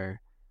confuse her.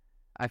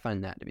 I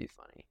find that to be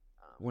funny.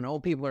 When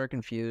old people are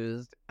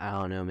confused, I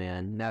don't know,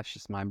 man. That's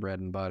just my bread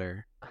and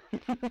butter.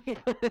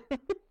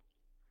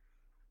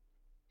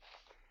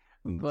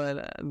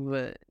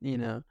 But you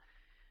know,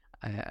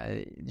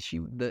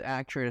 the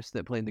actress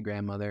that played the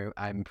grandmother,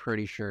 I'm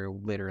pretty sure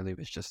literally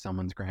was just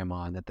someone's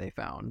grandma that they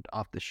found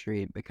off the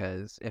street,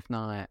 because if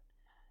not,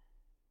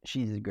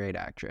 she's a great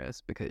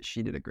actress because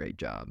she did a great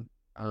job.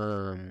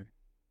 I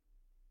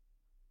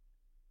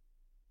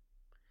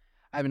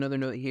have another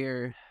note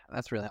here.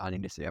 That's really all I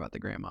need to say about the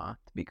grandma,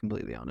 to be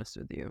completely honest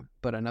with you.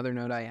 But another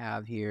note I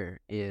have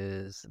here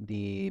is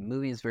the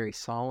movie is very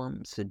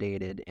solemn,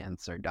 sedated, and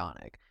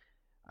sardonic.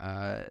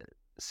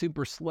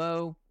 Super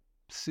slow,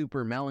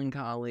 super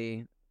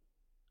melancholy,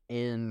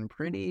 and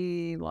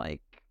pretty,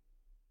 like,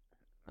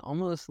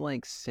 almost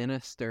like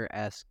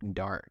sinister-esque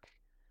dark.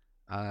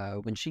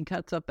 When she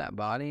cuts up that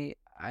body,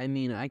 I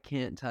mean, I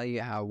can't tell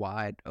you how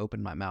wide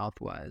open my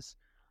mouth was.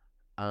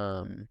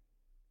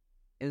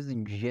 It was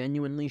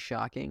genuinely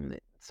shocking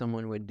that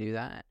someone would do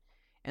that.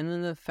 And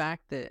then the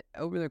fact that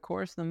over the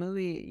course of the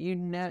movie,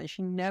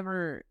 she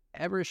never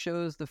ever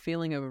shows the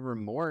feeling of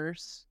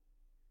remorse,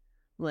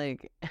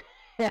 like,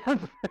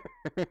 ever.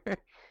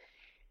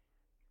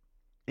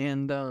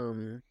 And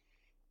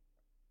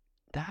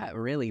that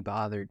really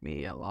bothered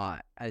me a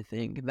lot. I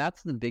think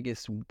that's the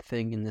biggest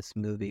thing in this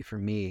movie for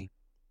me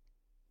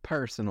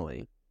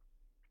personally.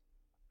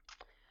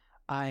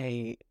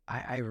 I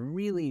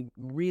really,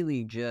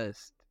 really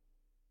just,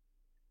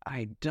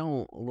 I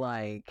don't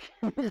like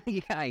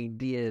the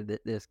idea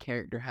that this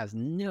character has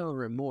no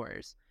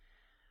remorse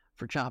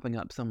for chopping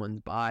up someone's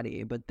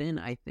body. But then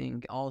I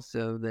think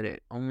also that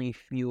it only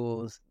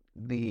fuels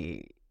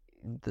the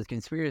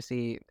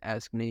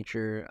conspiracy-esque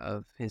nature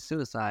of his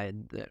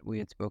suicide that we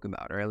had spoke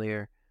about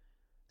earlier.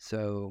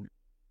 So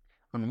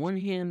on one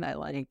hand, I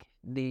like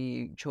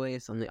the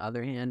choice. On the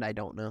other hand, I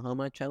don't know how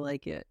much I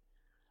like it.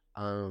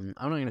 I'm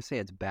not going to say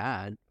it's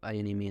bad by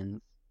any means.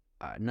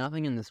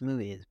 Nothing in this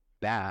movie is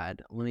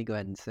bad. Let me go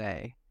ahead and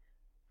say.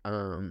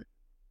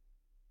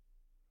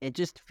 It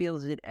just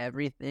feels that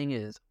everything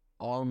is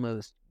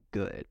almost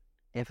good,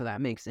 if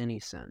that makes any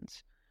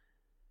sense.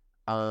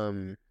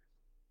 I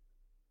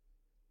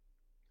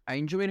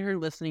enjoyed her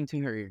listening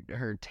to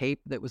her tape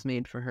that was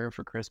made for her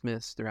for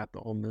Christmas throughout the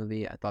whole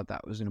movie. I thought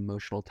that was an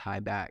emotional tie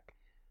back.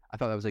 I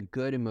thought that was a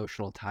good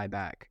emotional tie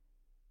back.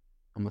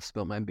 I almost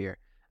spilled my beer.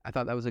 I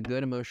thought that was a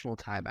good emotional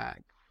tie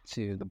back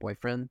to the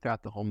boyfriend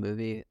throughout the whole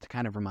movie, to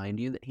kind of remind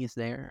you that he's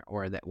there,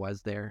 or that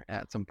was there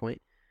at some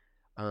point.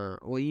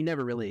 Well, you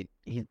never really,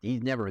 he's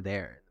never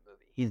there in the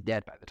movie. He's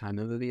dead by the time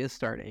the movie is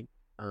starting.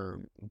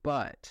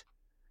 But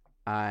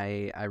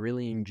I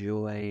really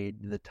enjoyed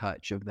the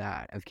touch of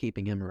that, of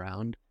keeping him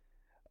around.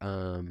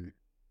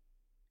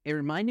 It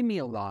reminded me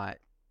a lot,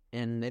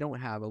 and they don't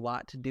have a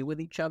lot to do with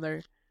each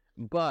other,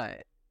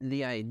 but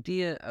the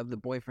idea of the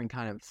boyfriend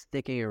kind of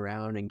sticking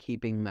around and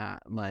keeping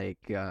that, like,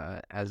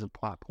 as a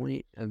plot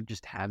point of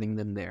just having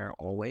them there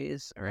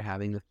always, or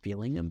having the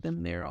feeling of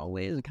them there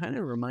always, it kind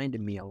of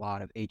reminded me a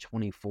lot of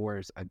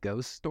A24's A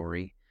Ghost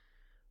Story,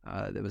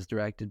 that was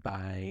directed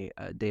by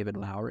David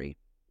Lowery.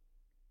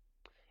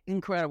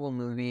 Incredible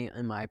movie,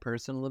 in my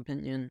personal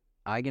opinion.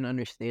 I can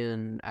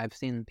understand, I've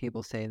seen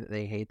people say that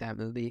they hate that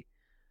movie.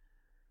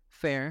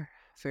 Fair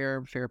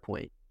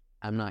point.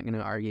 I'm not going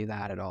to argue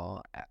that at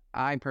all.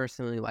 I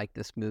personally like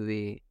this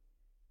movie,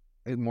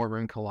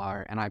 Morven,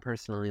 Callar, and I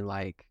personally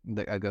like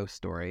A Ghost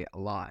Story a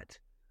lot.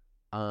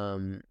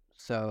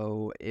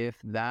 So if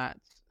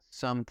that's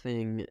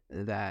something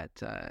that,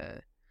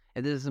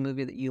 if this is a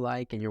movie that you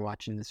like and you're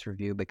watching this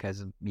review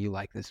because you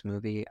like this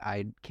movie,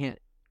 I can't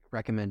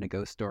recommend A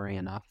Ghost Story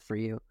enough for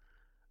you.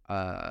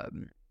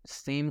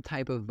 Same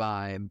type of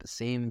vibe,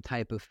 same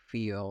type of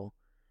feel,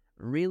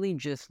 really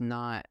just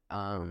not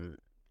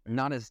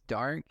as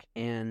dark,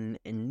 and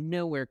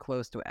nowhere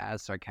close to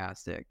as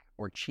sarcastic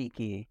or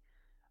cheeky.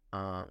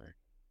 But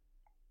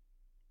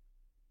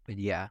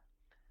yeah,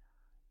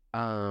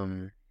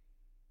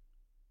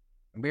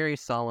 very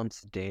solemn,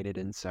 sedated,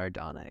 and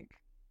sardonic.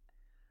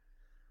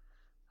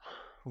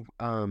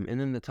 And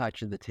then the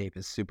touch of the tape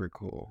is super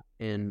cool.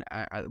 And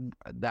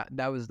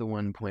that was the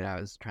one point I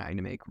was trying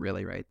to make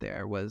really right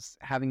there, was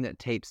having that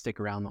tape stick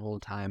around the whole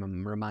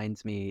time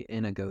reminds me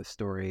in A Ghost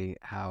Story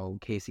how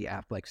Casey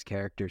Affleck's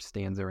character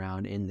stands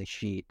around in the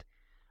sheet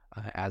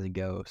as a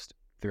ghost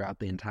throughout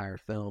the entire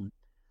film.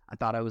 I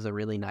thought it was a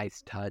really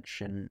nice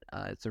touch, and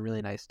it's a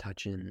really nice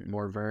touch in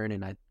Morven,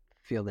 and I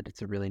feel that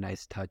it's a really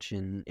nice touch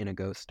in A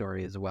Ghost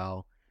Story as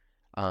well.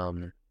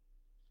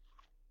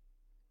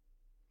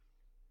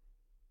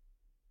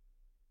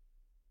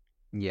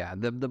 Yeah,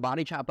 the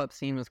body chop up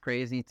scene was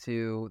crazy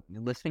too.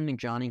 Listening to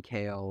Johnny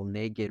Cale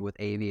naked with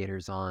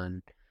aviators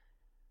on,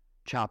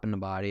 chopping the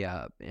body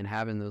up, and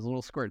having those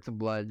little squirts of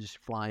blood just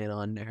flying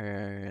onto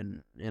her,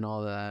 and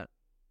all that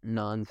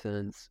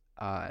nonsense.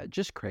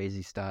 Just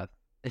crazy stuff.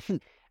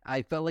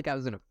 I felt like I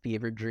was in a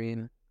fever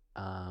dream.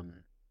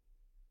 And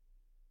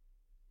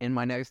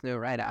my next note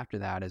right after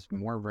that is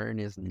Morven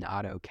is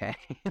not okay.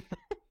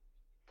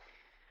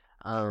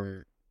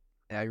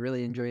 I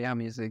really enjoy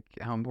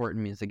how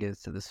important music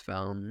is to this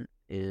film,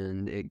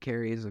 and it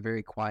carries a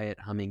very quiet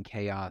humming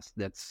chaos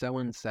that's so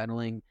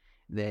unsettling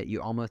that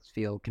you almost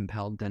feel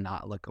compelled to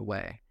not look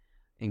away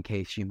in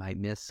case you might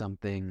miss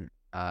something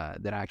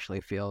that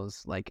actually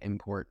feels like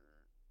important,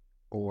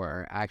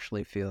 or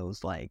actually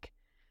feels like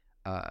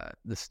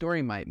the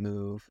story might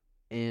move.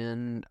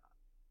 And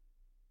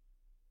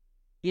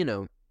you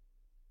know,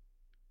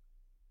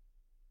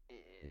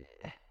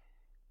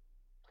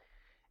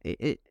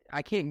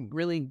 I can't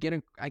really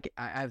get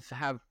I've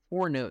have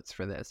 4 notes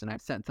for this, and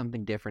I've said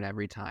something different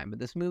every time, but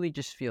this movie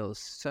just feels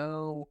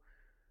so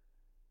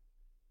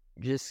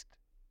just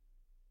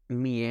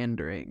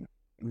meandering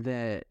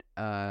that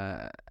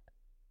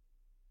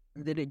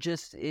it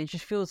just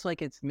feels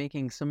like it's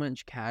making so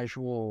much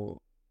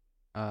casual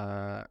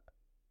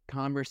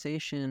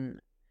conversation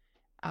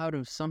out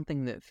of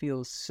something that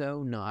feels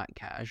so not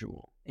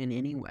casual in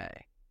any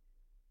way.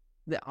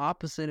 The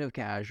opposite of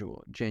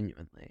casual,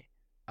 genuinely.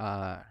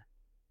 And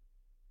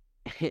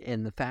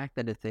the fact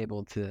that it's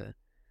able to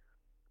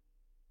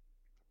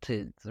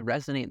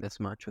resonate this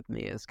much with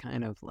me is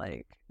kind of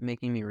like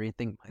making me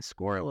rethink my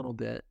score a little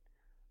bit.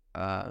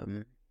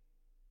 But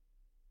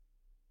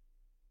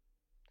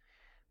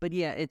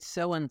yeah, it's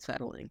so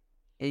unsettling.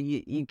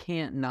 You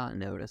can't not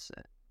notice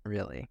it,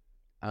 really.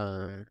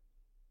 I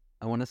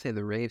want to say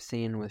the rave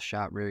scene was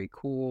shot very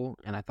cool,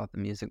 and I thought the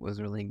music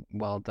was really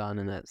well done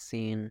in that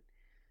scene.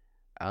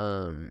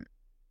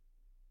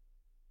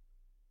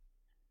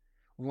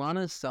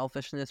 Lana's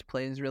selfishness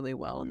plays really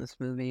well in this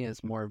movie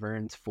as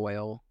Morven's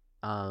foil.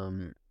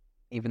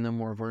 Even though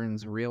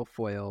Morven's real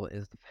foil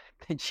is the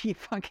fact that she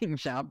fucking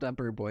chopped up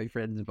her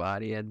boyfriend's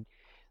body and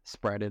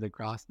spread it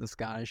across the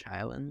Scottish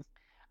Highlands.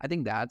 I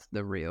think that's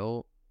the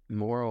real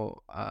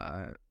moral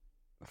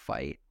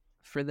fight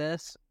for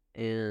this.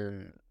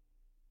 And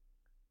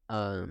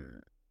the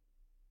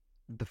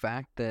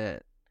fact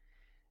that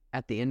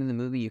at the end of the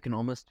movie you can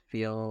almost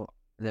feel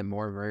that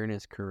Morven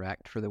is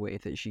correct for the way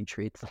that she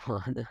treats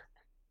Lana.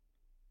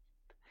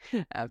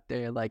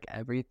 After like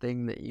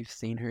everything that you've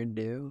seen her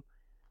do,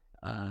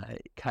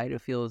 it kind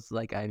of feels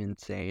like I'm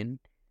insane.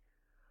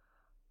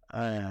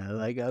 I'm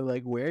like,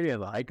 where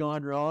have I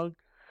gone wrong?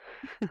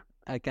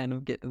 I kind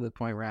of get to the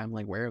point where I'm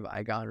like, where have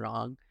I gone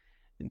wrong?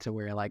 And to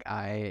where like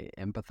I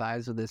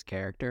empathize with this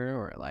character,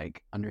 or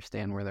like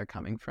understand where they're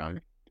coming from.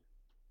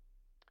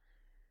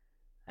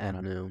 I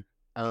don't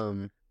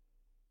know.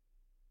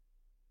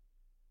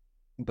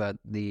 But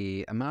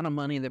the amount of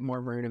money that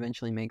Morven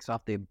eventually makes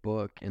off the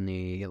book, and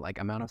the like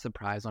amount of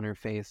surprise on her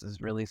face is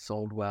really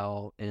sold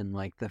well. And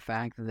like the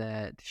fact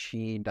that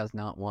she does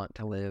not want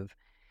to live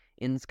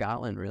in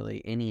Scotland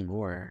really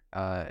anymore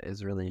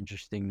is really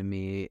interesting to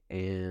me.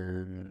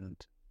 And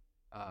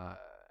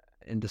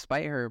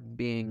despite her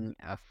being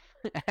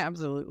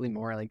absolutely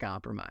morally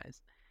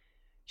compromised,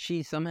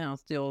 she somehow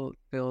still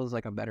feels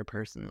like a better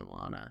person than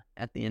Lana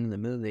at the end of the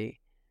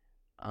movie.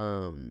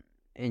 And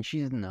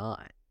she's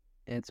not.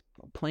 It's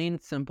plain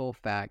simple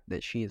fact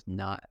that she is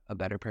not a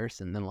better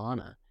person than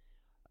Lana.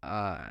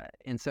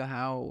 And so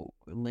how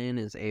Lynn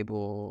and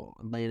Liana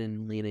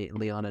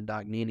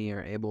Dagnini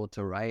are able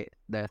to write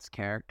this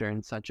character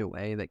in such a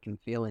way that can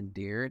feel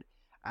endeared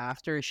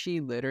after she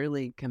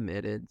literally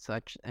committed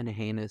such an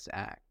heinous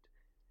act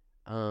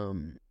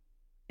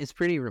is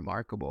pretty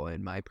remarkable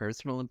in my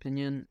personal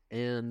opinion.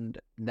 And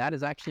that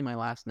is actually my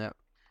last note.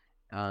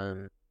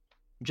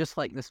 Just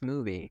like this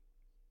movie,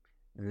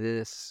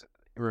 this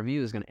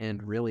review is going to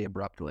end really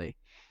abruptly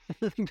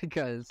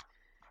because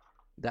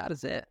that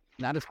is it.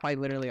 That is quite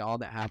literally all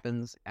that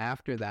happens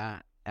after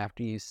that.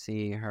 After you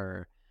see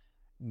her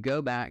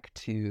go back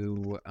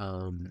to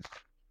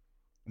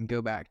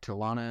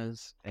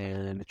Lana's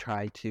and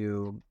try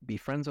to be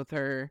friends with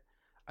her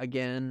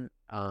again.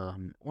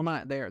 Well,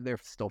 not they're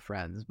still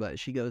friends, but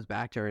she goes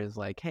back to her, is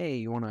like, hey,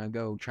 you want to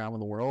go travel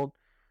the world?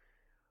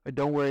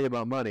 Don't worry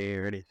about money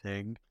or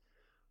anything.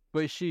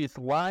 But she's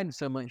lied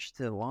so much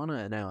to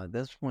Lana now at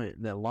this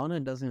point that Lana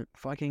doesn't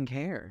fucking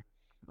care.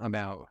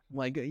 about,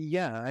 like,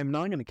 yeah, I'm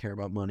not going to care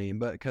about money,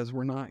 but because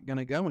we're not going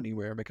to go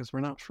anywhere because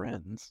we're not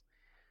friends.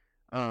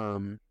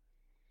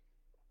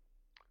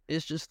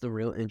 It's just a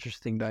real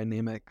interesting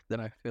dynamic that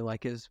I feel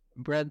like is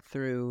bred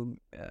through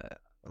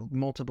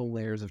multiple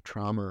layers of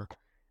trauma.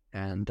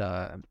 And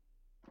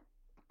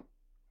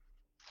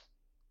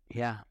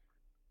yeah,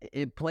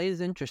 it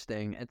plays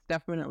interesting. It's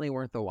definitely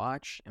worth a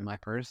watch, in my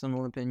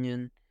personal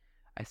opinion.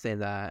 I say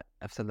that,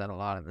 I've said that a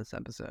lot in this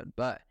episode,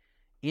 but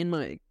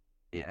it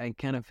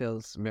kind of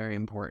feels very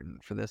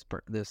important for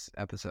this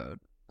episode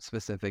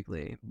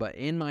specifically. But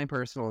in my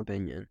personal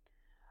opinion,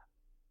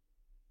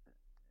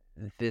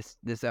 this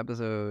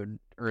episode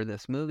or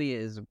this movie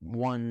is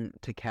one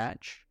to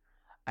catch.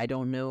 I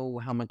don't know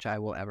how much I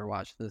will ever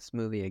watch this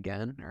movie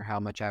again, or how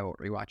much I will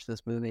rewatch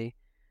this movie.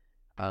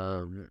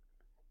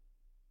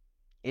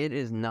 It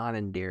is not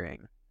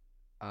endearing,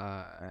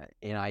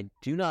 and I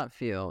do not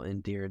feel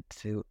endeared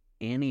to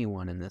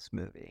anyone in this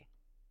movie.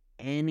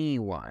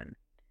 Anyone.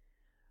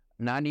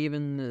 Not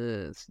even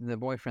the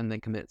boyfriend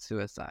that commits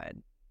suicide.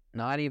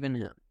 Not even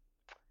him.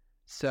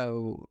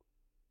 So,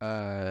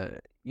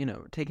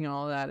 taking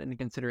all of that into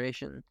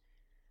consideration,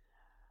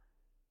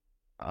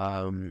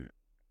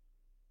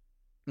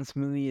 this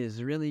movie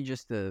is really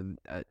just a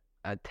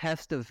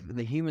test of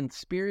the human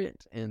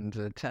spirit and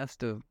a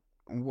test of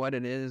what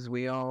it is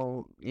we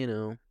all,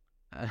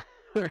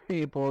 are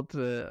able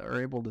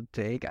to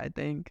take, I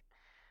think,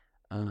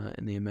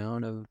 and the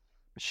amount of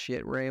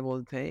shit we're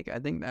able to take. I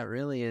think that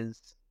really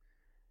is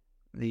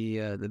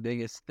the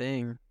biggest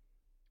thing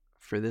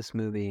for this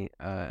movie,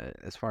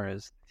 as far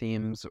as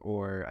themes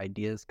or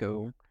ideas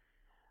go.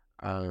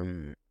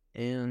 And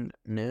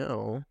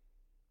now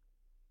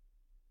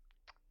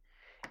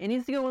it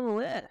needs to go on the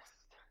list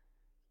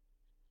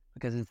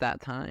because it's that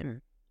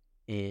time,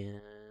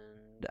 and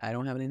I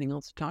don't have anything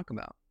else to talk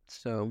about.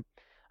 So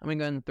I'm gonna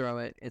go ahead and throw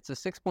it. It's a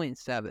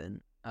 6.7,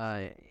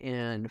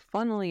 and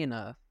funnily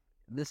enough,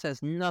 this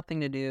has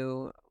nothing to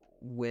do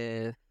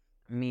with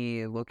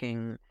me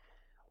looking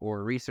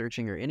or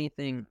researching or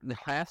anything. The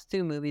last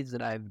two movies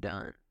that I've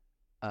done,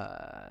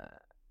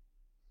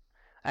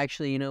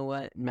 actually, you know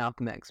what?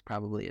 Malcolm X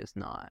probably is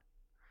not.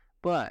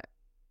 But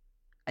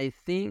I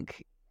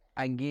think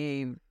I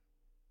gave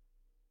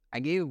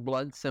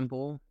Blood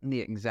Simple the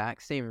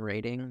exact same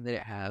rating that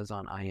it has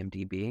on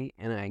IMDb,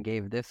 and I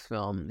gave this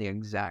film the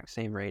exact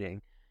same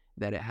rating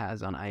that it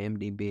has on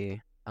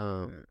IMDb.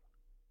 Now,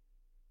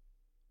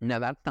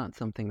 that's not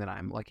something that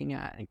I'm looking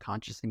at and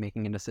consciously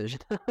making a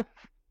decision.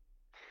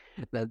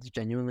 That's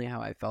genuinely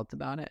how I felt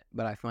about it,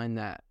 but I find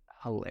that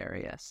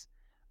hilarious.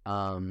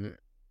 I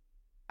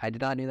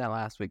did not do that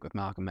last week with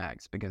Malcolm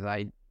X because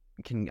I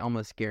can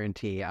almost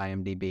guarantee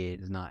IMDb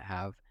does not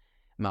have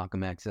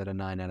Malcolm X at a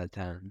 9 out of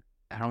 10.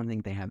 I don't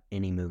think they have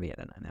any movie at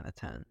a 9 out of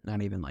 10.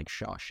 Not even like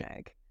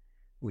Shawshank,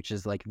 which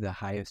is like the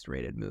highest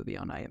rated movie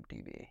on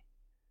IMDb.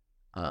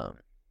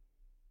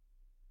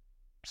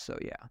 So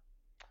yeah,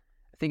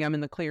 I think I'm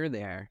in the clear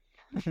there.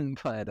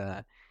 But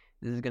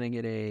this is gonna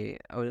get did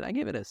I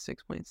give it a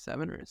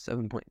 6.7 or a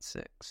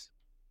 7.6?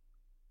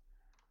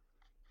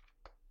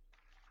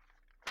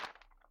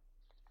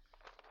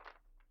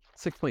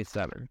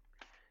 6.7.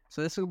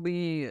 So this will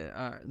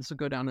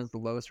go down as the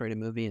lowest rated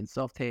movie in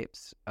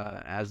self-tapes,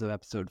 as of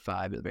episode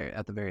 5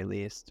 at the very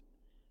least.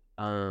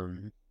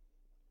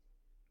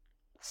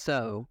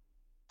 So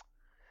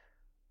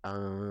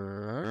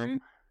what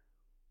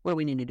do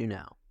we need to do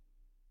now?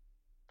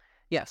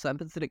 Yeah, so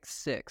episode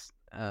 6,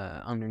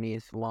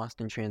 underneath Lost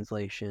in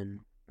Translation,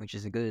 which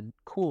is a good,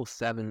 cool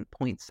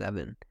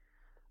 7.7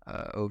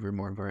 over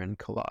Morven and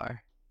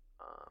Callar.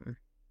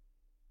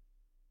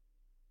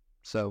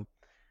 So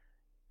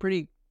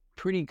pretty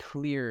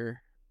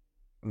clear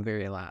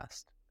very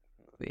last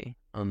movie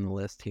on the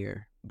list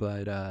here.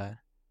 But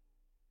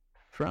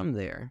from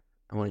there,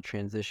 I want to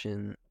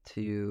transition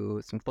to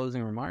some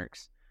closing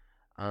remarks.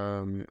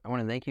 I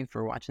want to thank you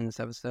for watching this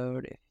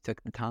episode. If you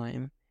took the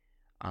time,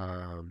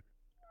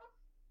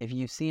 if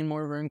you've seen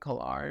Morven and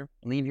Callar,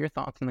 leave your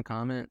thoughts in the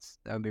comments.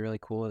 That would be really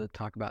cool to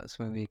talk about this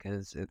movie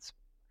because it's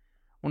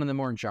one of the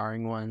more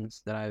jarring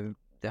ones that I've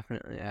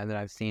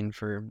seen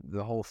for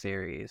the whole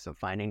series of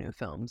finding new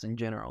films in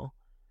general.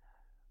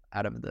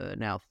 Out of the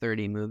now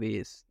 31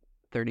 movies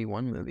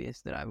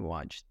that I've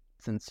watched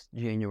since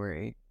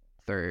January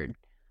 3rd.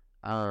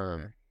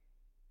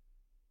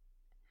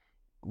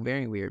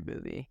 Very weird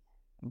movie.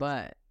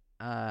 But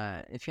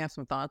if you have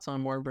some thoughts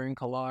on Morven and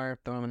Callar,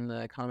 throw them in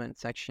the comment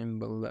section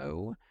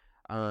below.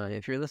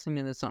 If you're listening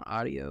to this on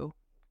audio,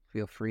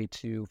 feel free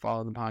to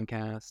follow the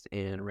podcast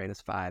and rate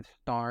us 5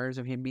 stars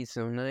if you'd be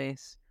so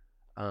nice.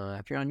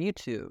 If you're on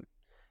YouTube,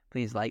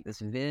 please like this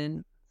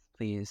vid,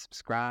 please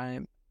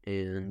subscribe,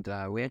 and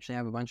we actually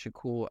have a bunch of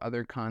cool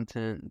other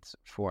content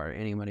for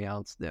anybody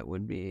else that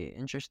would be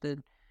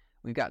interested.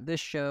 We've got this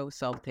show,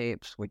 Self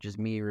Tapes, which is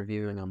me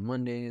reviewing on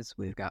Mondays.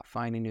 We've got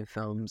Finding New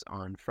Films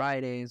on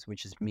Fridays,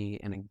 which is me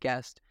and a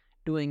guest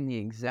doing the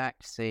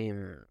exact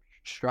same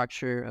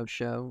structure of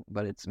show,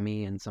 but it's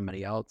me and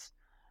somebody else.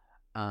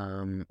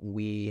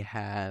 We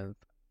have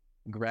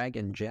Greg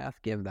and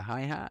Jeff give the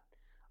hi-hat.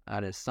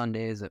 That is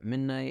Sundays at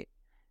midnight,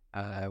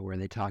 where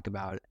they talk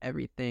about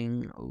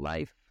everything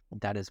life.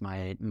 That is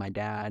my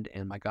dad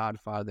and my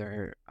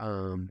godfather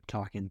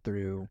talking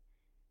through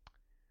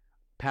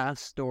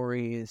past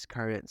stories,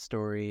 current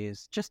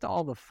stories, just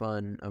all the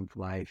fun of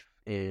life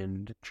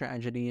and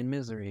tragedy and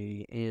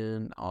misery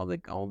and all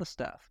the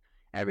stuff.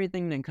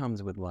 Everything that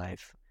comes with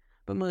life,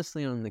 but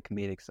mostly on the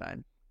comedic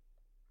side.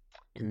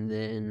 And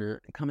then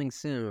coming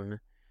soon,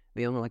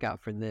 be on the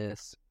lookout for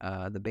this.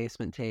 The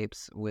basement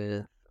tapes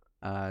with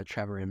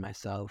Trevor and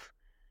myself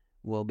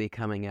will be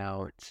coming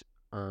out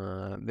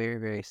very,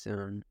 very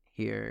soon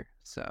here.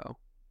 So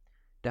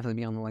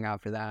definitely be on the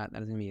lookout for that.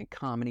 That is going to be a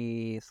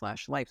comedy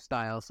 /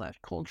 lifestyle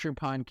 / culture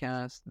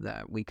podcast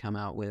that we come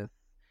out with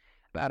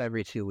about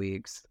every 2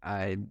 weeks.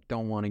 I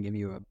don't want to give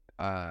you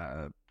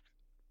a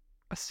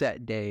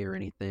set day or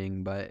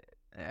anything, but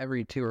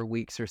every 2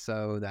 weeks or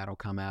so that'll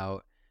come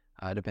out,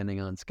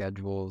 depending on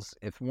schedules.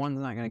 If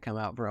one's not going to come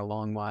out for a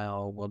long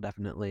while, we'll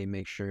definitely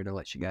make sure to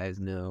let you guys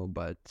know.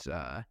 But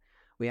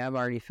we have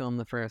already filmed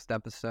the first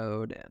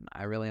episode, and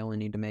I really only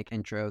need to make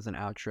intros and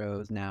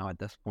outros now at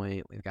this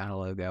point. We've got a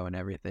logo and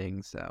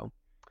everything, so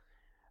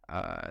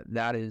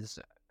that is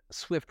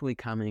swiftly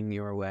coming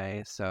your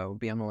way, so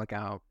be on the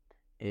lookout.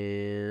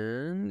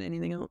 And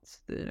anything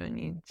else that I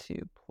need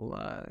to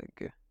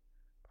plug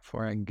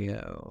before I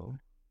go?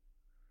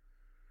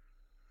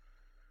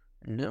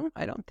 No,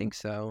 I don't think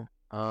so.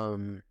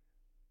 I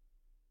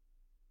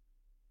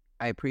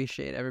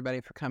appreciate everybody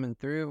for coming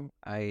through.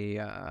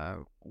 I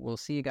will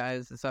see you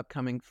guys this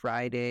upcoming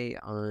Friday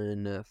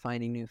on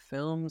Finding New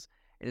Films.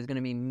 It is going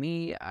to be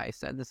me. I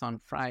said this on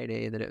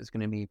Friday that it was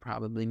going to be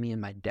probably me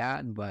and my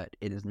dad, but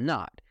it is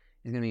not.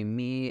 It's going to be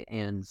me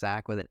and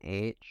Zach with an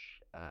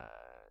H.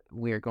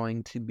 We are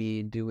going to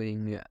be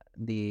doing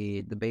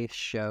the base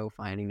show,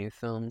 Finding New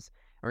Films.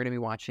 We're going to be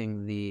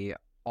watching the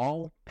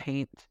all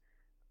paint.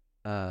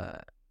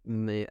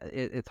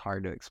 It's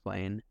hard to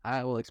explain.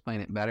 I will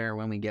explain it better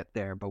when we get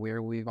there. But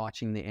we're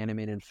watching the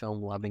animated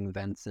film Loving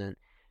Vincent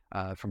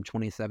from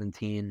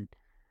 2017.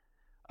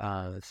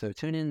 So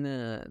tune in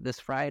this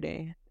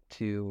Friday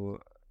to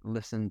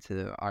listen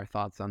to our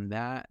thoughts on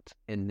that.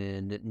 And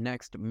then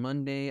next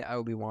Monday, I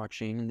will be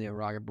watching the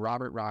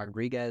Robert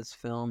Rodriguez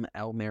film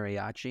El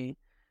Mariachi.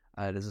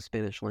 It is a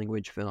Spanish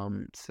language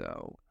film.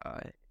 So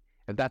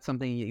if that's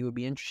something you would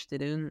be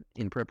interested in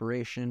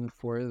preparation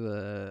for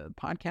the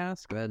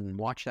podcast, go ahead and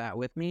watch that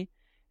with me.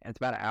 It's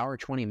about 1 hour,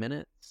 20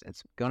 minutes.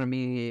 It's going to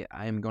be,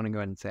 I am going to go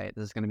ahead and say it,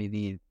 this is going to be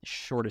the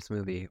shortest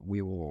movie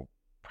we will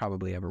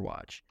probably ever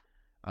watch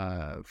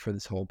for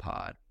this whole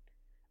pod.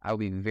 I will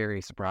be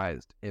very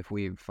surprised if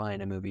we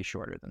find a movie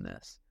shorter than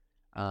this.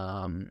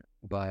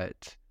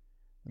 But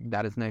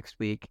that is next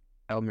week,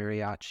 El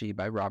Mariachi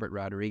by Robert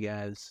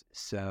Rodriguez.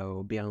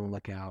 So be on the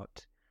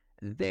lookout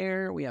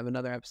there. We have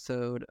another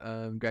episode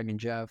of Greg and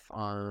Jeff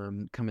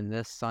coming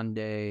this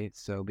Sunday,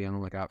 so be on the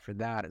lookout for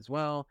that as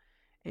well.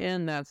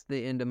 And that's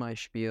the end of my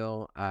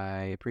spiel.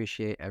 I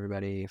appreciate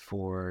everybody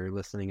for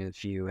listening.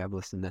 If you have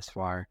listened this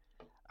far,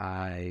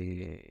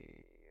 I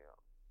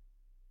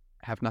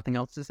have nothing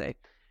else to say.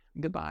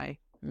 Goodbye.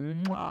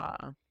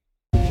 Mwah.